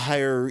have to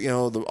hire,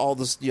 all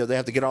this. They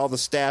have to get all the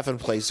staff in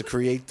place to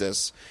create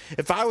this.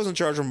 If I was in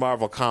charge of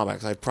Marvel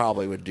Comics, I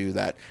probably would do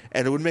that,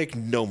 and it would make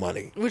no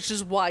money. Which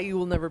is why you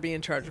will never be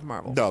in charge of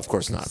Marvel. No, of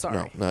course not.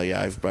 Sorry. No.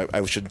 Yeah,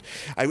 I should.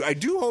 I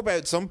do hope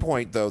at some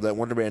point though that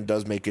Wonder Man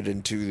does make it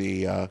into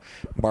the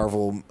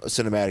Marvel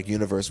Cinematic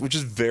Universe, which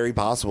is very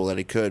possible that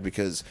it could,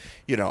 because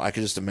I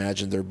could just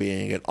imagine there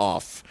being an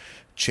off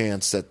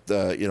chance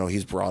that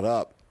he's brought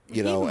up.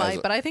 He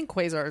might, but I think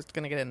Quasar is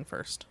going to get in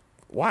first.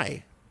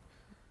 Why?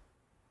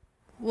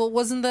 Well,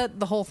 wasn't that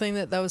the whole thing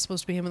that was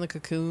supposed to be him in the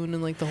cocoon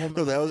and like the whole?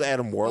 No, that was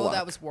Adam Warlock. Oh,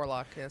 that was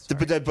Warlock. Yes.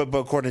 But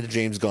according to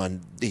James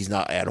Gunn, he's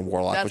not Adam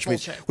Warlock, That's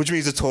which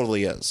means it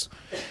totally is.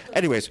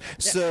 Anyways,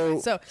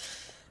 so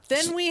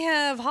then we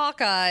have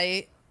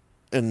Hawkeye.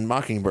 In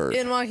Mockingbird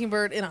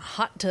in a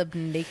hot tub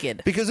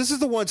naked. Because this is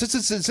the one,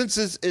 since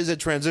this is a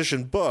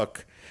transition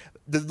book,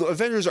 the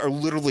Avengers are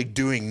literally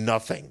doing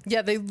nothing.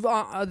 Yeah,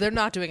 they're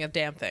not doing a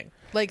damn thing.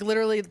 Like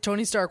literally,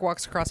 Tony Stark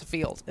walks across a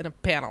field in a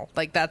panel.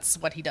 Like that's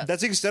what he does.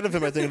 That's the extent of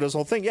him. I think in this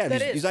whole thing. Yeah,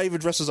 he's not even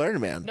dressed as Iron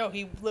Man. No,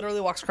 he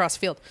literally walks across a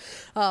field.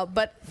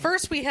 But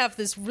first, we have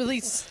this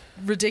really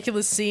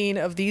ridiculous scene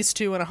of these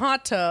two in a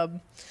hot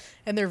tub.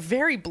 And they're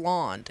very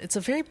blonde. It's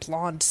a very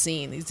blonde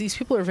scene. These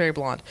people are very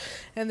blonde.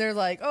 And they're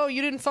like, oh, you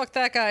didn't fuck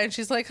that guy. And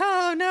she's like,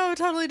 oh, no, I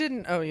totally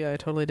didn't. Oh, yeah, I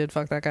totally did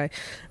fuck that guy.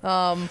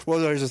 Well,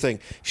 here's the thing.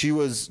 She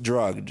was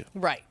drugged.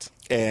 Right.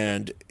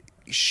 And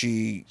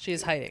she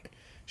is hiding.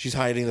 She's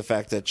hiding the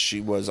fact that she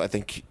was, I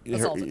think,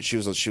 she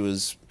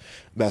was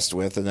messed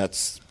with. And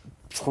that's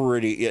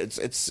pretty,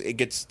 it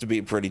gets to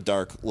be pretty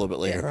dark a little bit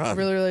later on.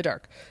 Really, really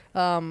dark.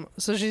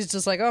 So she's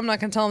just like, oh, I'm not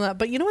going to tell him that.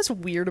 But you know what's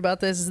weird about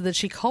this is that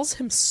she calls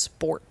him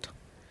Sport.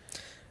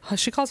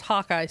 She calls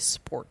Hawkeye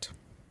Sport.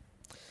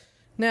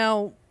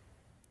 Now,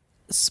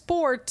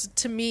 sport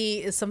to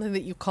me is something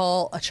that you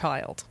call a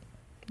child.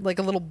 Like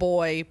a little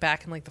boy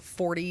back in like the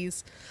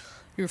 40s.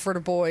 You refer to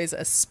boys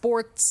as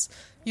sports.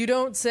 You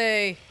don't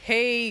say,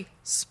 hey,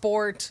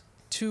 sport,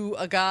 to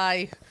a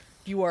guy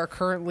you are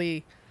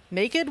currently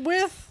naked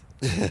with.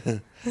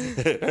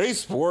 Hey,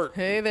 sport.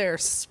 Hey there,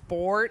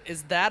 sport.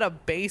 Is that a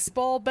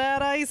baseball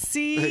bat I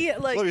see?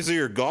 Like, let me see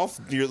your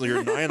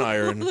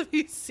 9-iron. Let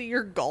me see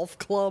your golf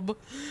club.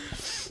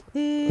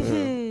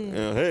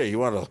 Mm-hmm. Hey, you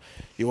want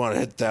You want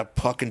to hit that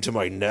puck into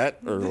my net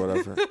or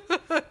whatever?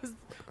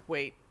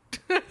 Wait.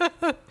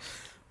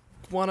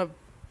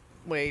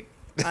 Wait.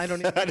 I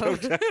don't even know.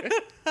 Because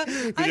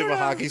you have a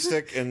hockey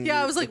stick and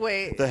I was like,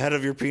 wait. The head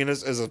of your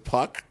penis is a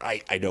puck?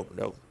 I don't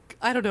know.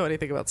 I don't know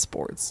anything about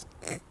sports.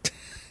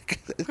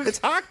 It's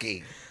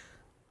hockey.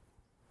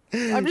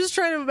 I'm just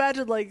trying to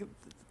imagine, like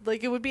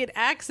it would be an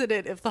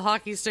accident if the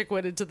hockey stick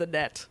went into the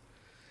net.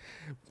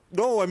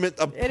 No, I meant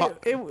a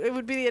puck. It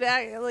would be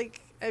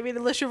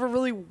unless you have a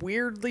really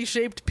weirdly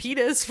shaped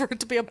penis for it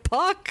to be a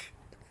puck.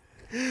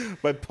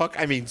 By puck,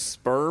 I mean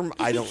sperm.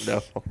 I don't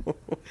know.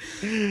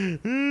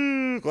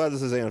 Glad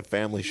this isn't a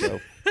family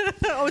show.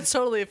 Oh, it's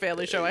totally a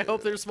family show. I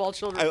hope there's small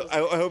children. I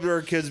hope there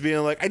are kids being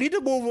like, I need to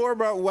know more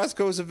about West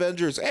Coast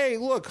Avengers. Hey,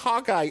 look,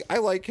 Hawkeye. I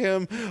like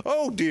him.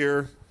 Oh,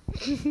 dear.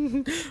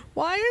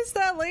 Why is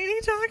that lady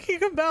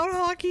talking about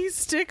hockey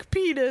stick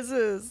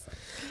penises?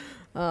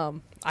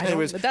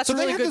 Anyways, that's a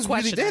really good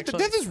question. They have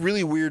this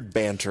really weird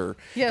banter.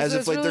 Yeah, as so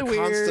if like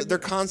really they're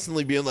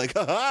constantly being like,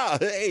 "Ha,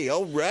 hey,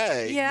 all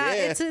right." Yeah,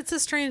 it's a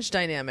strange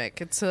dynamic.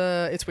 It's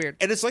weird.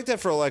 And it's like that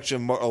for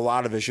election. A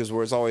lot of issues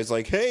where it's always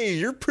like, "Hey,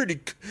 you're pretty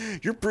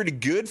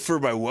good for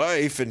my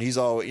wife," and he's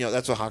all,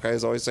 that's what Hawkeye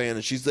is always saying,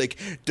 and she's like,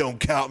 "Don't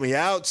count me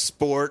out,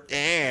 sport."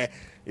 And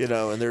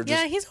they're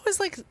just he's always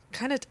like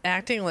kind of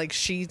acting like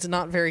she's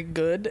not very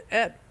good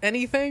at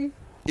anything.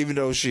 Even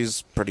though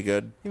she's pretty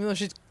good. Even though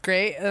she's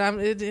great.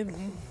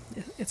 And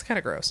it's kind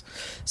of gross.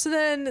 So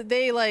then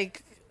they,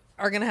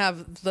 are going to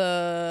have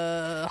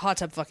the hot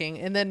tub fucking.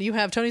 And then you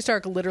have Tony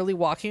Stark literally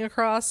walking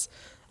across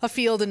a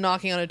field and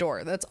knocking on a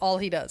door. That's all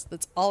he does.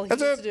 That's all he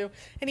needs to do.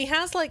 And he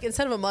has,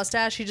 instead of a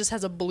mustache, he just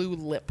has a blue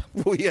lip.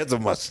 Well, he has a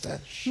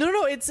mustache.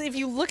 No. It's if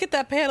you look at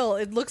that panel,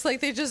 it looks like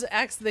they just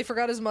they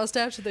forgot his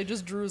mustache and they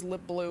just drew his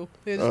lip blue.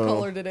 They just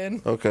colored it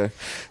in. Okay.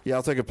 Yeah,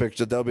 I'll take a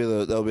picture. That'll be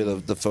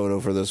the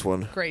photo for this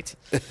one. Great.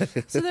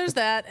 So there's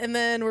that. And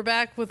then we're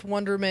back with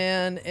Wonder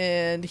Man,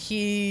 and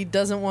he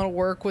doesn't want to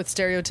work with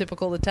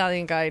stereotypical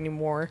Italian guy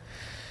anymore.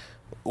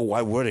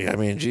 Why would he? I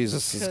mean,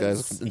 Jesus, this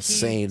guy's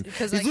insane.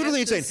 He's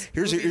literally insane.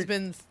 He's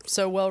been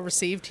so well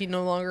received, he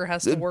no longer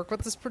has to work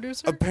with this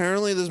producer.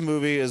 Apparently, this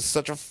movie is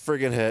such a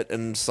friggin' hit,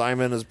 and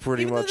Simon is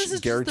pretty much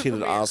guaranteed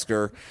an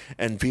Oscar.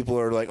 And people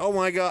are like, "Oh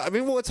my god!" I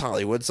mean, well, it's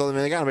Hollywood, so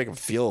they gotta make him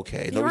feel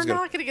okay. You're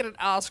not going to get an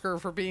Oscar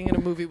for being in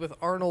a movie with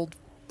Arnold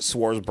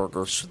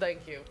Schwarzenegger. Thank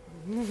you.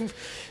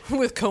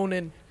 With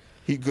Conan.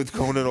 With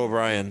Conan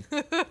O'Brien.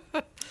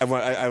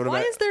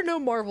 Why is there no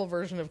Marvel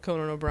version of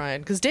Conan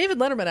O'Brien? Because David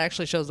Letterman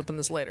actually shows up in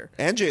this later.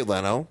 And Jay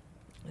Leno.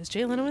 Is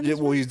Jay Leno in this?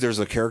 Well, there's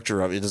a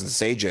character of it. It doesn't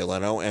say Jay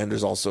Leno, and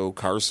there's also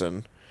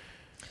Carson.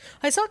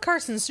 I saw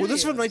Carson's studio. Well,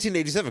 this is from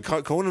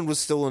 1987. Conan was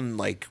still in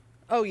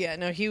Oh yeah,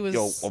 no, he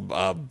was.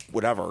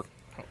 Whatever.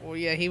 Well,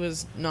 yeah, he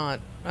was not.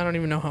 I don't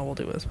even know how old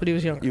he was, but he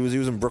was younger. He was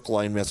in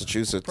Brookline,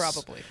 Massachusetts.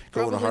 Probably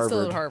going to Harvard.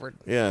 Still at Harvard.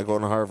 Yeah,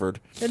 going to Harvard.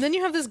 And then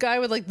you have this guy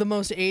with the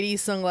most 80s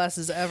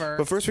sunglasses ever.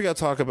 But first, we got to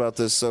talk about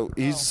this. So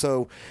he's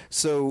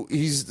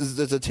he's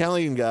this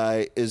Italian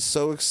guy is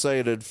so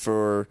excited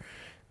for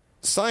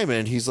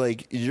Simon. He's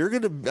like,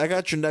 I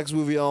got your next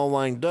movie all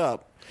lined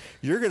up.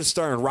 You're gonna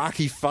star in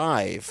Rocky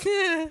V,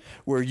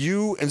 where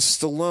you and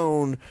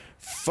Stallone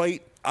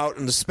fight out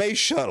in the space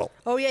shuttle.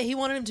 Oh yeah, he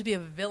wanted him to be a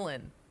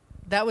villain.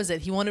 That was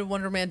it. He wanted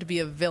Wonder Man to be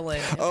a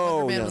villain. And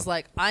Wonder Man was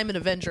like, I'm an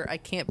Avenger. I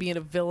can't be a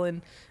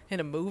villain in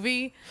a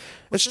movie.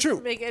 That's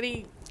true.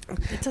 It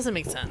doesn't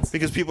make sense.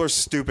 Because people are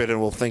stupid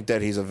and will think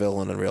that he's a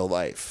villain in real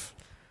life.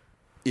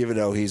 Even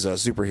though he's a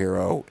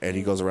superhero and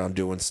he goes around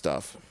doing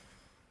stuff.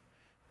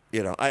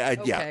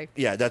 Okay.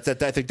 Yeah.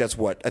 I think that's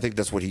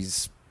what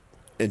he's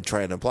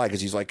trying to imply,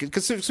 because he's like,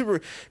 because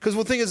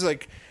the thing is,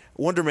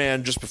 Wonder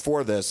Man just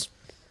before this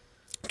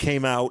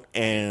came out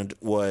and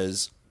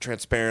was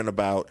transparent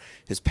about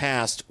his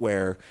past,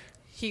 where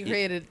he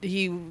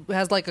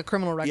has a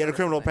criminal record. He had a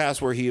criminal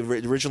past where he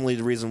originally,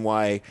 the reason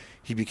why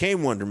he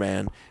became Wonder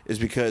Man is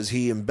because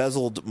he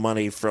embezzled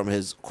money from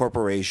his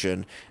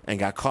corporation and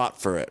got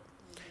caught for it.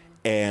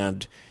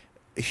 And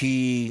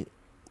he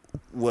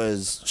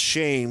was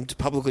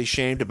publicly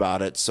shamed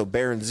about it. So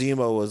Baron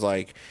Zemo was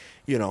like,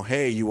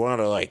 hey, you want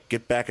to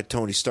get back at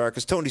Tony Stark?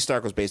 Because Tony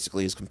Stark was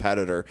basically his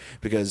competitor,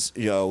 because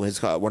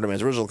his Wonder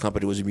Man's original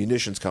company was a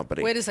munitions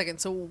company. Wait a second.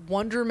 So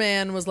Wonder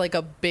Man was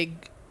a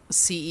big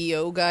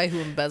CEO guy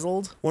who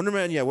embezzled? Wonder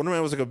Man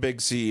was a big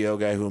CEO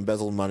guy who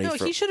embezzled money. No,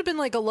 he should have been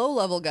a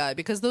low-level guy,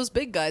 because those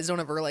big guys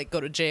don't ever go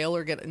to jail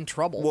or get in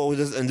trouble. Well,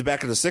 in the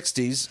back of the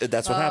 60s,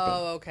 that's what happened.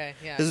 Oh, okay.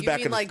 Yeah. This is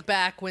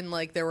back when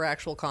there were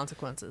actual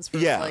consequences for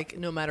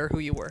no matter who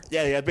you were.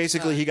 Yeah.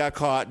 Basically, he got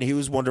caught, and he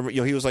was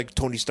he was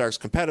Tony Stark's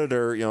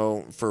competitor,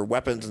 for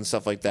weapons and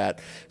stuff like that.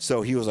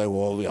 So he was like,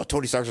 well,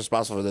 Tony Stark's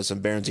responsible for this,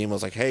 and Baron Zemo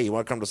was like, hey, you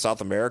want to come to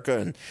South America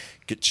and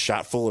get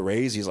shot full of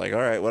rays? He's like, all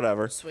right,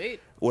 whatever.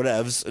 Sweet.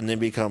 Whatevs, and then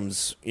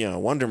becomes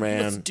Wonder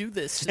Man. Let's do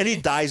this. And he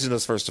dies in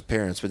his first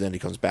appearance, but then he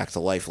comes back to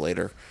life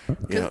later.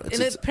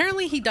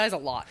 Apparently he dies a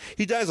lot.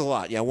 He dies a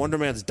lot. Yeah, Wonder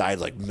Man's died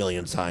a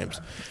million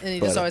times, and he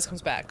just always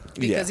comes back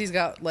because he's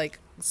got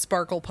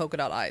sparkle polka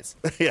dot eyes.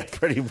 Yeah,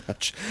 pretty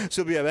much.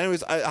 So yeah.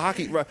 Anyways,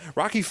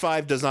 Rocky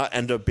 5 does not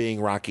end up being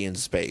Rocky in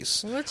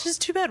space. Which is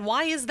too bad.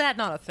 Why is that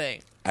not a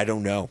thing? I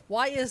don't know.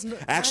 Why is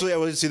Actually, I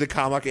would see the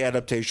comic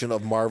adaptation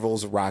of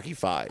Marvel's Rocky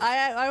 5.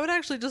 I would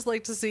actually just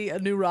like to see a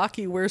new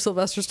Rocky where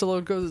Sylvester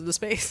Stallone goes into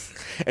space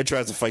And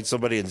tries to fight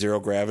somebody in zero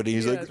gravity.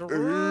 He's like,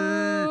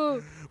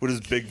 "Arr," with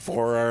his big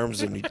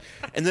forearms, and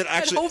then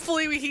actually, and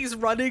hopefully he's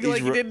running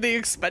like he did in the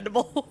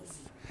Expendables.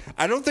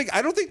 I don't think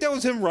that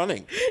was him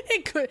running.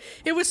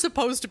 It was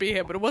supposed to be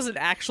him, but it wasn't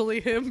actually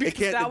him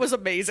because that was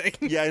amazing.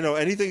 Yeah, I know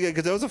anything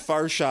because that was a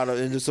far shot,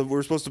 and so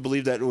we're supposed to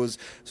believe that it was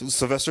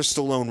Sylvester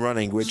Stallone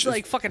running, which is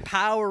like fucking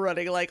power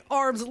running, like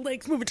arms and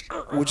legs moving.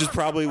 Which is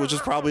probably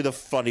the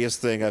funniest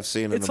thing I've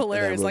seen. It's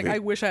hilarious. Like I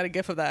wish I had a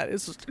gif of that.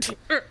 It's just.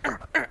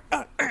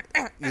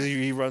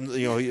 He runs,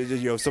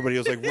 somebody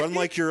was like, run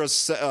like you're a near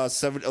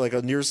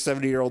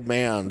 70-year-old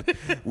man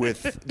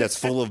that's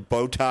full of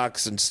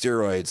Botox and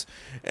steroids,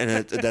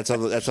 and that's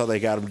how they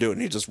got him doing.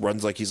 He just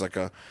runs like he's like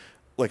a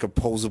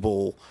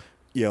posable,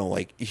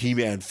 like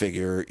He-Man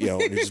figure,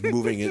 and he's just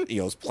moving it,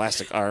 his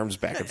plastic arms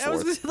back and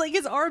forth. Like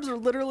his arms are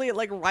literally at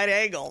like right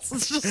angles.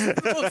 It's just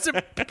the most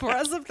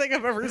impressive thing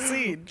I've ever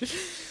seen.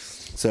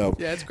 So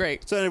yeah, it's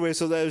great. So anyway,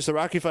 so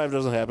Rocky 5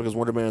 doesn't happen because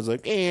Wonder Man's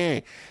like,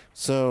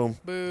 So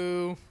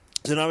boo.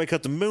 So now we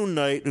cut to Moon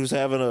Knight, who's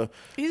having a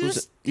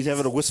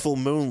wistful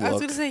moon look. I was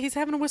going to say he's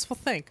having a wistful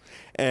thing.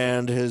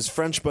 And his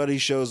French buddy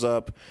shows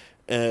up.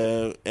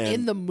 And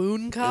in the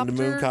moon copter?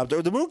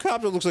 The moon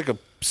copter looks like a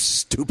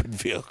stupid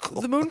vehicle.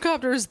 The moon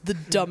copter is the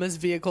dumbest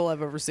vehicle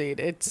I've ever seen.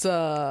 It's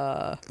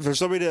for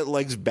somebody that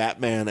likes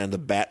Batman and the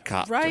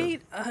Batcopter.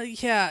 Right?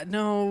 Yeah,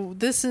 no,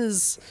 this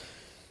is...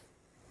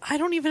 I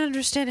don't even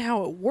understand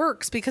how it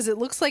works because it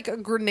looks like a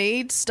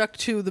grenade stuck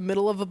to the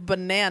middle of a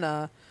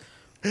banana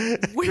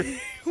with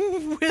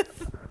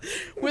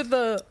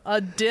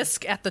a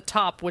disc at the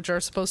top, which are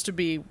supposed to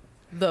be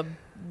the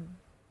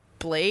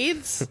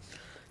blades,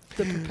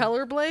 the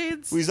propeller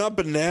blades. Well, he's not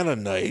Banana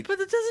Knight. But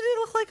doesn't it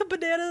look like a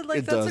banana?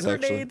 Like that's a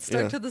grenade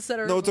stuck to the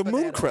center. No, of it's a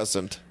moon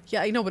crescent.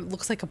 Yeah, I know, but it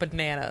looks like a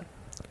banana.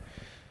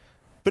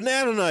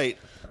 Banana Knight.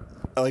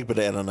 I like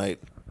Banana Knight.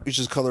 You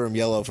should color him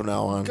yellow from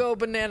now on. Go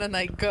Banana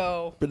Knight,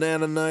 go.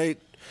 Banana Knight.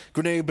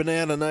 Grenade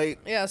Banana Knight.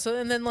 Yeah, so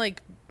and then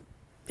like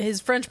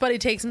his French buddy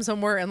takes him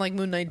somewhere and like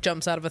Moon Knight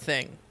jumps out of a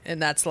thing.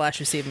 And that's the last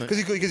you see of Moon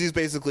Knight. Because he's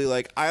basically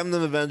like, I'm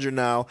the Avenger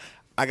now.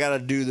 I gotta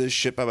do this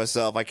shit by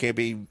myself. I can't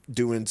be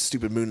doing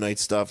stupid Moon Knight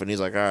stuff. And he's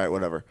like, all right,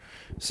 whatever.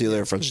 See you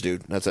later, French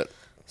dude. That's it.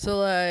 So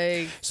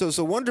like...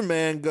 So Wonder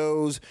Man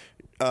goes...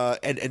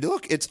 and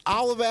look, it's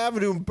Olive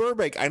Avenue in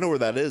Burbank. I know where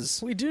that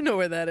is. We do know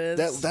where that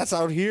is. That's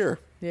out here.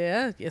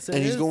 Yeah, yes it is.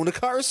 And he's going to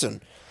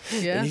Carson.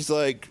 Yeah. And he's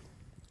like...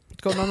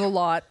 Going on the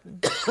lot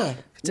to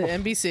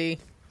NBC.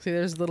 See,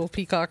 there's a little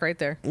peacock right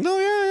there. No,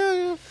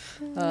 yeah.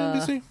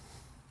 NBC.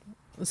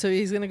 So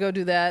he's going to go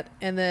do that.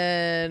 And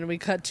then we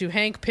cut to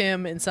Hank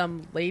Pym and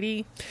some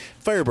lady.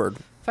 Firebird.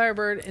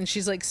 And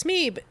she's like,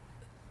 Smeeb.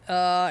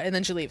 And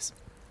then she leaves.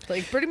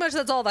 Like, pretty much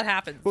that's all that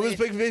happens. Well, he's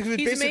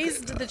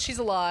amazed that she's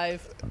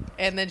alive.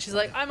 And then she's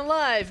like, I'm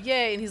alive.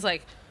 Yay. And he's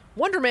like,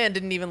 Wonder Man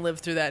didn't even live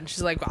through that. And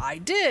she's like, I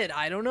did.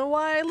 I don't know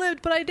why I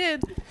lived, but I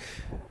did.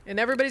 And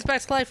everybody's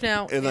back to life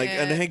now. And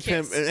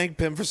Hank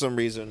Pym, for some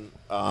reason,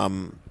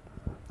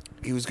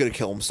 he was going to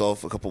kill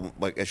himself a couple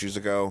issues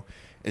ago,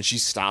 and she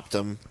stopped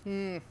him.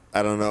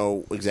 I don't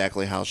know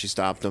exactly how she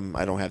stopped him.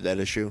 I don't have that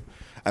issue.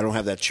 I don't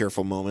have that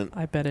cheerful moment.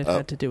 I bet it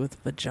had to do with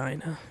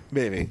vagina.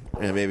 Maybe.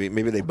 Yeah,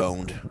 maybe they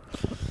boned.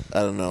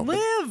 I don't know.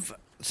 Live!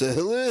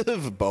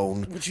 Live,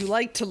 bone. Would you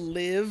like to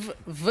live,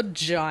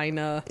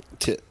 vagina?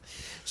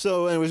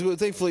 So, anyways,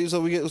 thankfully, so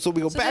we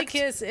go back. They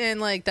kiss,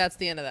 and that's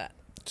the end of that.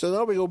 So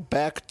now we go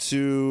back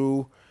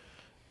to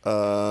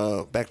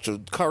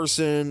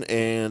Carson,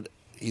 and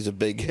he's a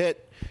big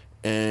hit,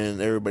 and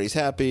everybody's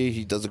happy.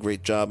 He does a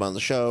great job on the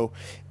show.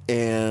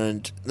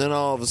 And then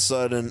all of a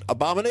sudden,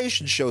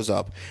 Abomination shows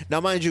up. Now,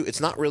 mind you,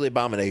 it's not really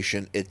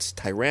Abomination. It's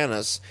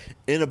Tyrannus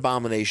in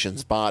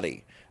Abomination's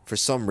body for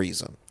some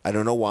reason. I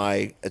don't know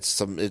why.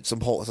 Something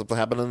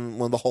happened in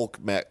one of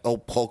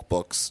the Hulk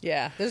books.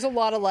 Yeah, there's a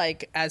lot of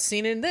as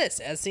seen in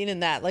this, as seen in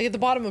that. Like at the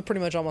bottom of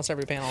pretty much almost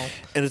every panel.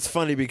 And it's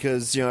funny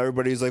because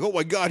everybody's like, "Oh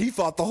my God, he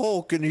fought the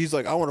Hulk," and he's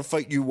like, "I want to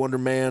fight you, Wonder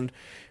Man."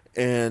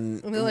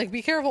 And they're like,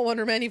 "Be careful,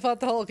 Wonder Man. He fought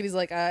the Hulk." And he's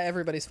like,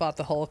 "Everybody's fought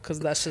the Hulk because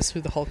that's just who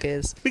the Hulk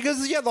is."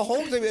 Because the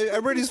Hulk,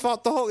 everybody's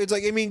fought the Hulk. It's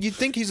like, you'd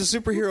think he's a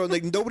superhero,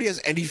 and nobody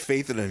has any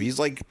faith in him. He's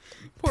like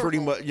pretty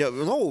much,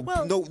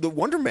 the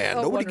Wonder Man.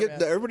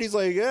 Everybody's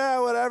like,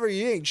 yeah, whatever.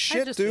 You ain't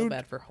shit, I just dude. feel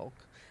bad for Hulk.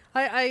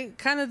 I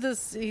kind of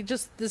this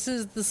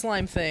is the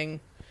slime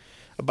thing.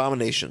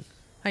 Abomination.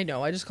 I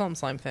know. I just call him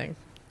Slime Thing.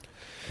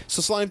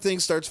 So Slime Thing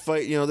starts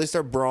fight. They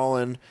start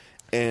brawling.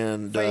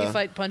 And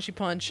fight, punchy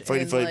punch.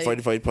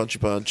 Fight, punchy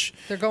punch.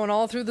 They're going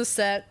all through the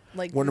set.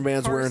 Wonder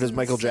Man's wearing his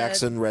Michael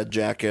Jackson red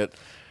jacket.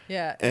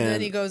 Yeah, and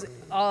then he goes.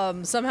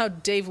 Somehow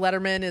Dave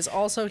Letterman is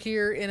also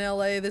here in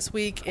LA this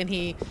week, and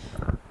he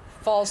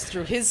falls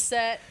through his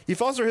set.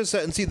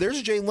 And see,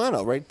 there's Jay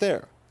Leno right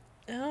there.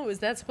 Oh, is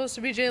that supposed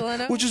to be Jay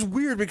Leno? Which is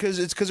weird because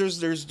there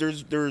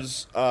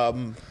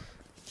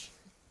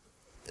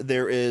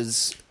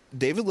is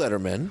David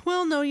Letterman.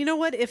 Well, no, you know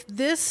what? If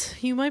this,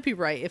 you might be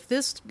right. If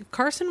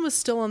Carson was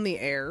still on the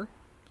air,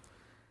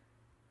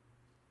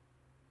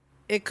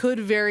 it could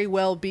very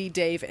well be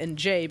Dave and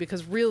Jay,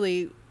 because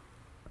really,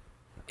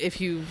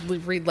 if you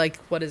read, like,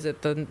 what is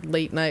it, the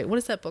late night, what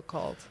is that book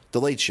called?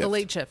 The Late Shift. The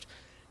Late Shift.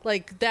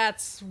 Like,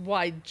 that's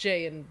why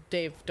Jay and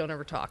Dave don't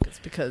ever talk. It's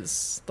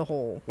because the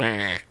whole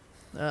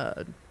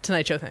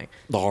Tonight Show thing.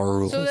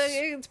 So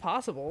it's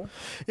possible.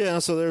 Yeah,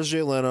 so there's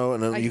Jay Leno,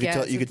 and then you can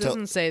tell. It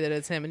doesn't say that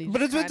it's him, and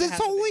but it's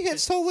totally him.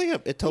 It's totally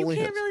him. It totally.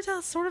 You can't really tell.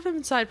 It's sort of him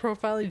in side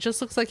profile. He just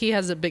looks like he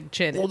has a big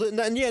chin. Well, and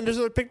there's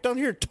another pic down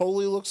here.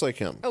 Totally looks like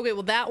him. Okay,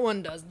 well that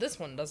one does. This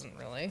one doesn't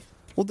really.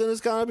 Well, then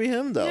it's gotta be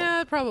him, though.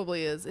 Yeah, it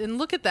probably is. And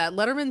look at that,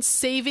 Letterman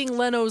saving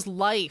Leno's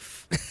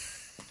life.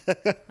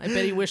 I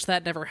bet he wished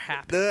that never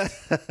happened.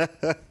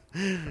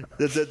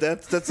 That's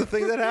the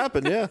thing that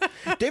happened. Yeah,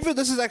 David.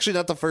 This is actually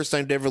not the first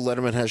time David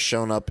Letterman has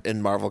shown up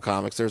in Marvel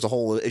Comics. There's a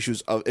whole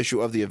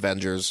issue of the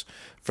Avengers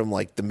from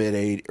like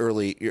the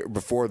early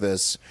before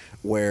this,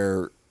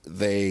 where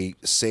they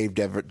saved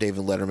David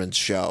Letterman's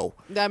show.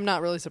 I'm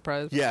not really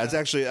surprised. Yeah, it's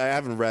actually, I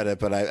haven't read it,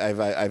 but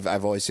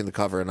I've always seen the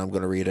cover, and I'm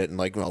going to read it. And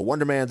like,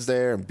 Wonder Man's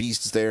there, and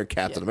Beast is there, and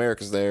Captain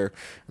America's there,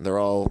 and they're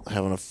all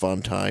having a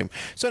fun time.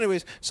 So,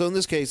 anyways, so in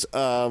this case,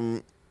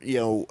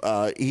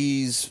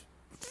 he's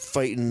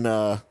fighting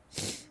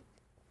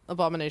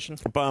Abomination.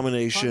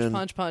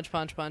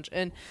 Punch.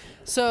 And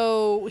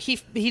so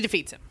he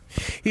defeats him.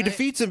 He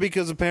defeats him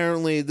because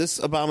apparently this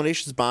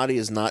Abomination's body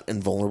is not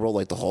invulnerable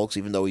like the Hulk's,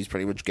 even though he's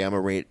pretty much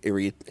gamma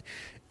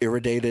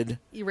irradiated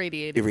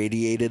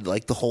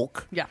like the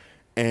Hulk. Yeah.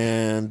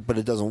 But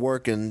it doesn't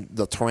work, and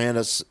the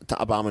Tyrannus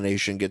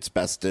Abomination gets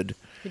bested.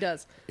 He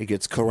does. He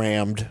gets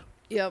carammed.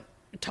 Yep.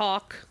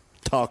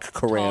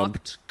 Carammed.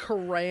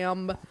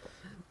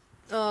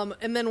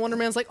 And then Wonder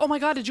Man's like, "Oh my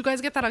God, did you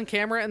guys get that on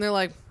camera?" And they're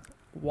like,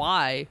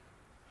 "Why?"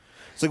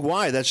 It's like,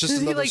 why? That's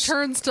just another... He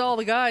turns to all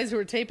the guys who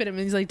are taping him,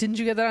 and he's like, "Didn't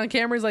you get that on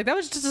camera?" He's like, "That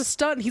was just a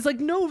stunt." And he's like,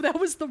 "No, that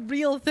was the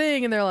real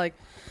thing." And they're like,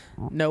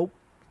 "Nope."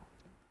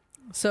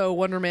 So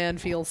Wonder Man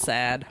feels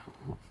sad.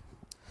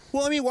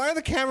 Well, I mean, why are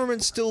the cameramen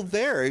still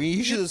there? I mean,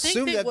 you should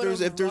assume that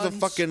if there's a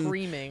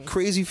fucking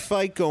crazy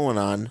fight going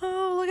on.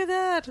 Oh, look at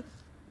that.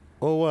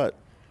 Oh, what?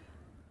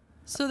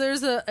 So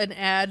there's an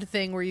ad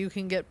thing where you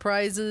can get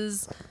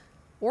prizes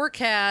or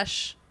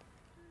cash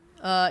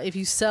if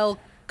you sell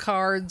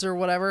cards or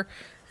whatever.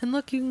 And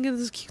look, you can get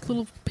this cute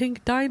little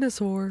pink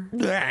dinosaur.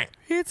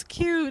 It's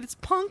cute. It's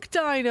Punk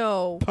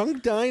Dino.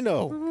 Punk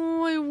Dino.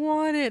 Oh, I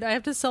want it. I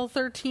have to sell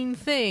 13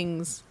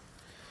 things.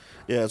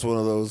 Yeah, it's one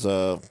of those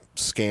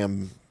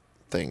scam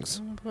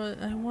things.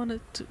 But I want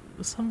it to...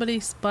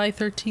 Somebody buy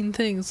 13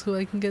 things so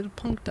I can get a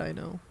Punk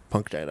Dino.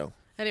 Punk Dino.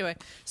 Anyway,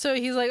 so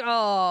he's like,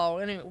 oh...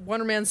 Anyway,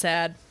 Wonder Man's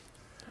sad.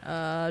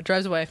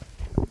 Drives away.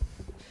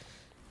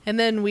 And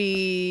then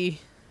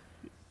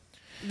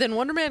Then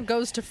Wonder Man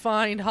goes to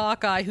find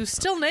Hawkeye, who's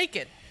still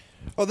naked.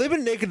 Oh, they've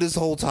been naked this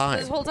whole time.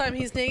 This whole time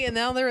he's naked, and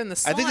now they're in the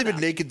sauna. I think they've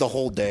been naked the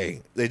whole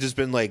day. They've just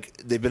been like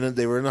they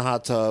were in the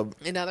hot tub,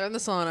 and now they're in the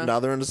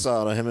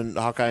sauna. Him and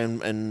Hawkeye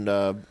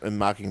and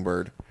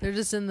Mockingbird. They're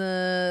just in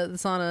the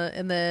sauna,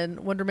 and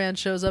then Wonder Man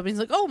shows up, and he's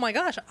like, "Oh my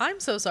gosh, I'm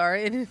so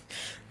sorry." And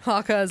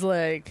Hawkeye's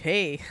like,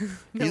 "Hey,"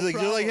 he's like,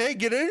 "You're like, hey,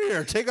 get in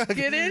here,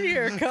 get in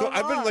here, come on."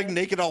 I've been like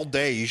naked all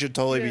day. You should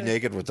totally be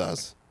naked with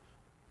us.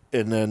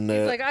 And then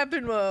he's like, I've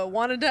been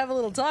wanted to have a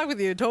little talk with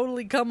you.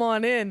 Totally come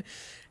on in.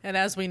 And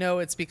as we know,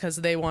 it's because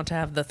they want to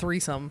have the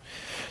threesome.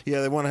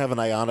 Yeah, they want to have an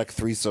ionic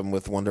threesome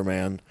with Wonder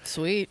Man.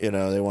 Sweet.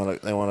 They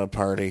want to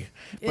party.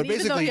 And but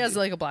even though he has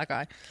like a black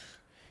eye.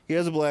 He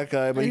has a black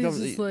eye, but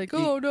he's like,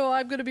 oh no,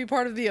 I'm going to be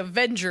part of the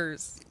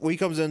Avengers. Well, he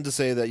comes in to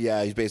say that,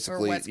 he's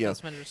basically,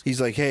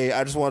 he's like, hey,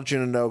 I just want you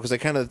to know, because they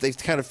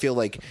kind of feel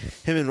like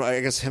him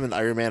and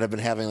Iron Man have been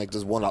having like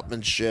this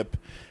one-upmanship,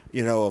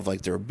 of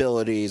like their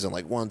abilities, and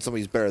like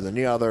somebody's better than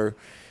the other,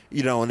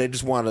 and they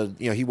just want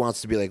to, he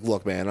wants to be like,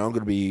 look, man, I'm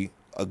going to be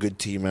a good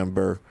team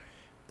member,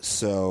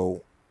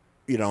 so,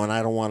 and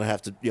I don't want to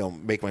have to,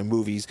 make my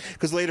movies,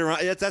 because later on,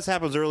 that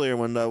happens earlier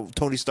when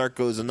Tony Stark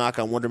goes and knock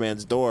on Wonder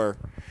Man's door,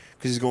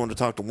 because he's going to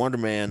talk to Wonder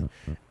Man,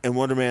 and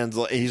Wonder Man's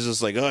like, he's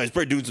just like, oh, he's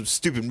probably doing some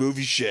stupid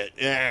movie shit,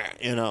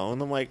 and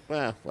I'm like,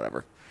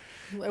 whatever.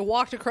 I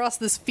walked across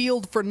this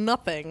field for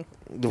nothing.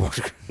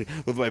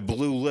 With my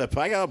blue lip.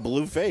 I got a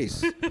blue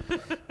face.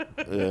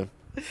 Yeah.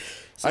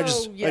 So, I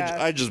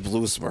just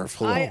blew a Smurf.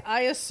 Hello.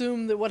 I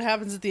assume that what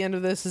happens at the end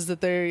of this is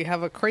that they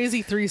have a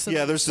crazy threesome.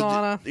 Yeah, there's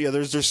sauna.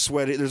 There's a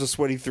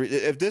sweaty threesome.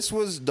 If this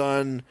was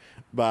done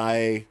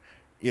by,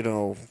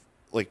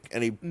 like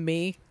any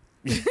me.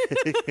 If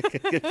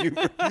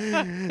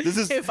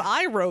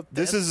I wrote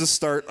this is the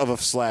start of a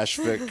slash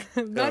fic.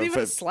 Not even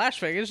a slash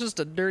fic. It's just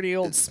a dirty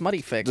old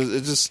smutty fic. This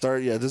is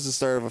the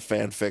start of a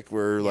fanfic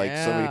where like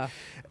somebody.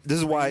 This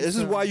is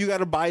why you got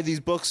to buy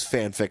these books,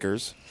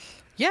 fanfickers.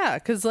 Yeah,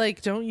 because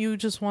like, don't you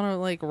just want to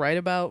like write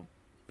about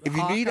If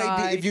you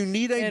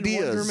need and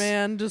ideas, Wonder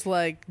Man just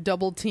like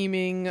double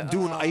teaming,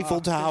 doing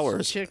Eiffel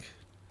Towers.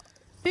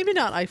 Maybe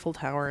not Eiffel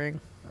Towering.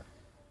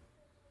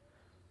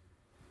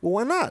 Well,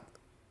 why not?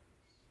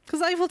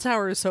 Because Eiffel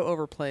Tower is so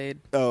overplayed.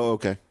 Oh,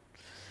 okay.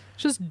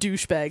 Just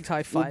douchebags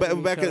high five.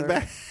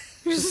 Back.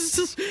 It's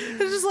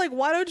just like,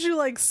 why don't you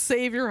like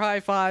save your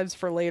high fives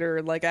for later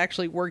and like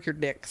actually work your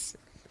dicks?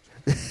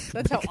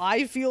 That's how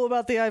I feel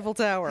about the Eiffel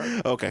Tower.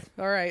 Okay.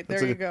 All right,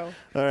 there you go.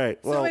 All right.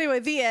 Well, So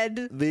anyway, the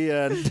end. The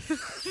end.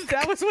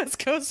 That was West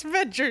Coast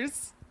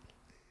Adventures.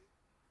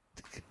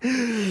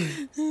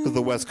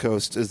 The West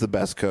Coast is the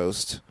best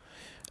coast.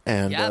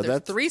 And Yeah, there's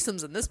that's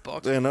threesomes in this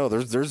book. I know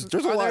there's a lot.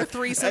 There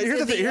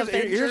threesomes in the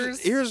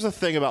Avengers? Here's the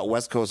thing about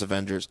West Coast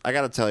Avengers. I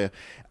got to tell you,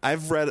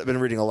 I've been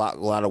reading a lot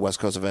of West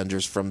Coast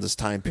Avengers from this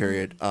time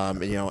period.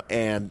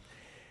 And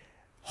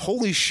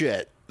holy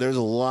shit, there's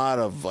a lot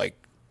of like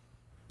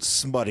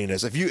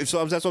smuttiness. That's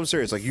what I'm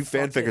serious. Like you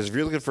fanfickers, if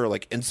you're looking for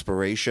like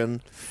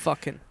inspiration,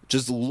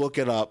 just look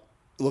it up.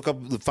 Look up,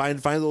 find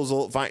those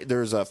old.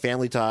 There's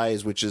Family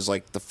Ties, which is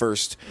like the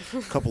first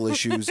couple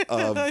issues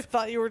of. I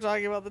thought you were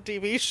talking about the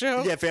TV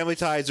show. Yeah, Family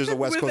Ties. There's a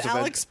West Coast with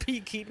Alex P.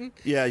 Keaton.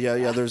 Yeah.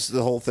 There's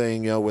the whole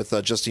thing, with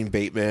Justine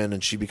Bateman,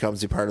 and she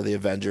becomes a part of the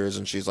Avengers,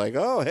 and she's like,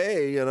 "Oh,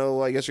 hey,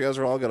 I guess you guys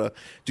are all gonna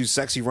do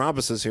sexy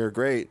rompuses here,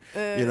 great."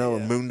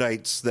 And Moon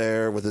Knight's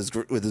there with his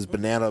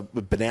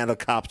banana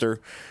copter,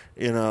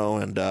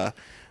 and.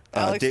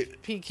 Alex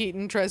P.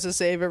 Keaton tries to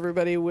save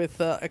everybody with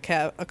a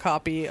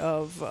copy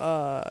of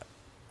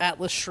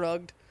Atlas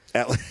Shrugged.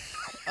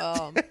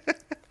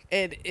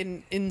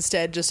 And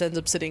instead just ends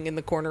up sitting in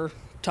the corner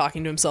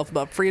talking to himself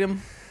about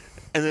freedom.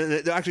 And then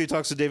it actually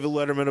talks to David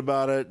Letterman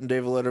about it, and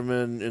David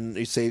Letterman, and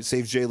he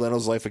saves Jay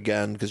Leno's life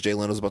again because Jay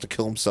Leno's about to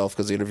kill himself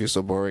because the interview's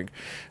so boring.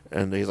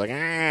 And he's like,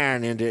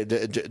 and then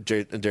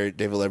David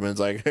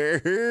Letterman's like,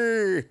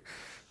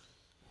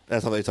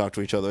 that's how they talk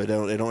to each other.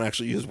 They don't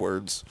actually use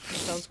words.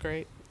 Sounds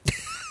great.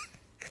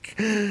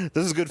 This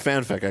is good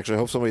fanfic, actually. I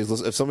hope if somebody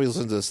listens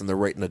to this and they're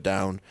writing it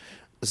down,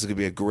 this is going to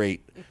be a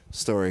great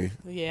story.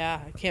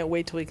 Yeah, I can't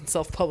wait till we can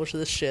self-publish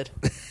this shit.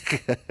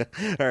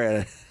 All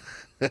right.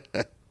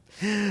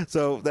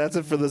 So that's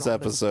it for this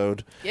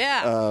episode.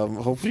 Yeah.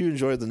 Hopefully you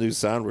enjoyed the new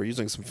sound. We're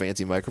using some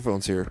fancy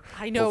microphones here.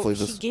 I know.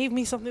 He gave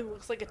me something that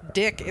looks like a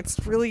dick.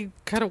 It's really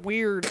kind of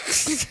weird.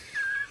 It's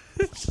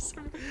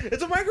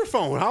a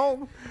microphone.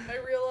 How? I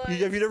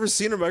realize. Have you never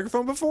seen a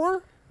microphone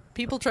before?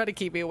 People try to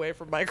keep me away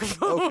from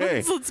microphones.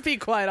 Okay. Let's be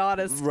quite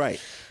honest.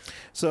 Right.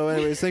 So,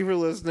 anyways, thank you for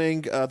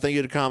listening. Thank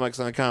you to Comics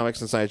on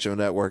Comics and Sideshow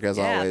Network, as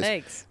always,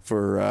 thanks.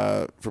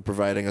 for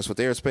providing us with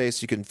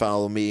airspace. You can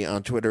follow me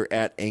on Twitter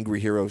at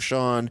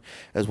AngryHeroSean,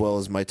 as well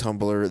as my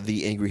Tumblr,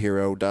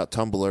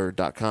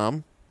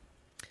 theangryhero.tumblr.com.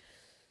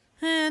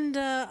 And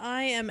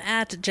I am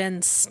at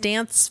Jen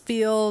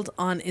Stansfield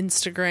on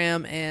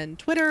Instagram and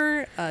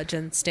Twitter,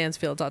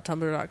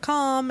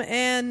 jenstansfield.tumblr.com,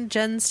 and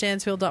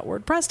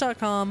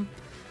jenstansfield.wordpress.com.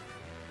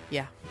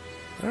 Yeah.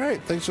 All right.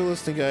 Thanks for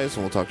listening, guys,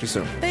 and we'll talk to you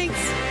soon. Thanks.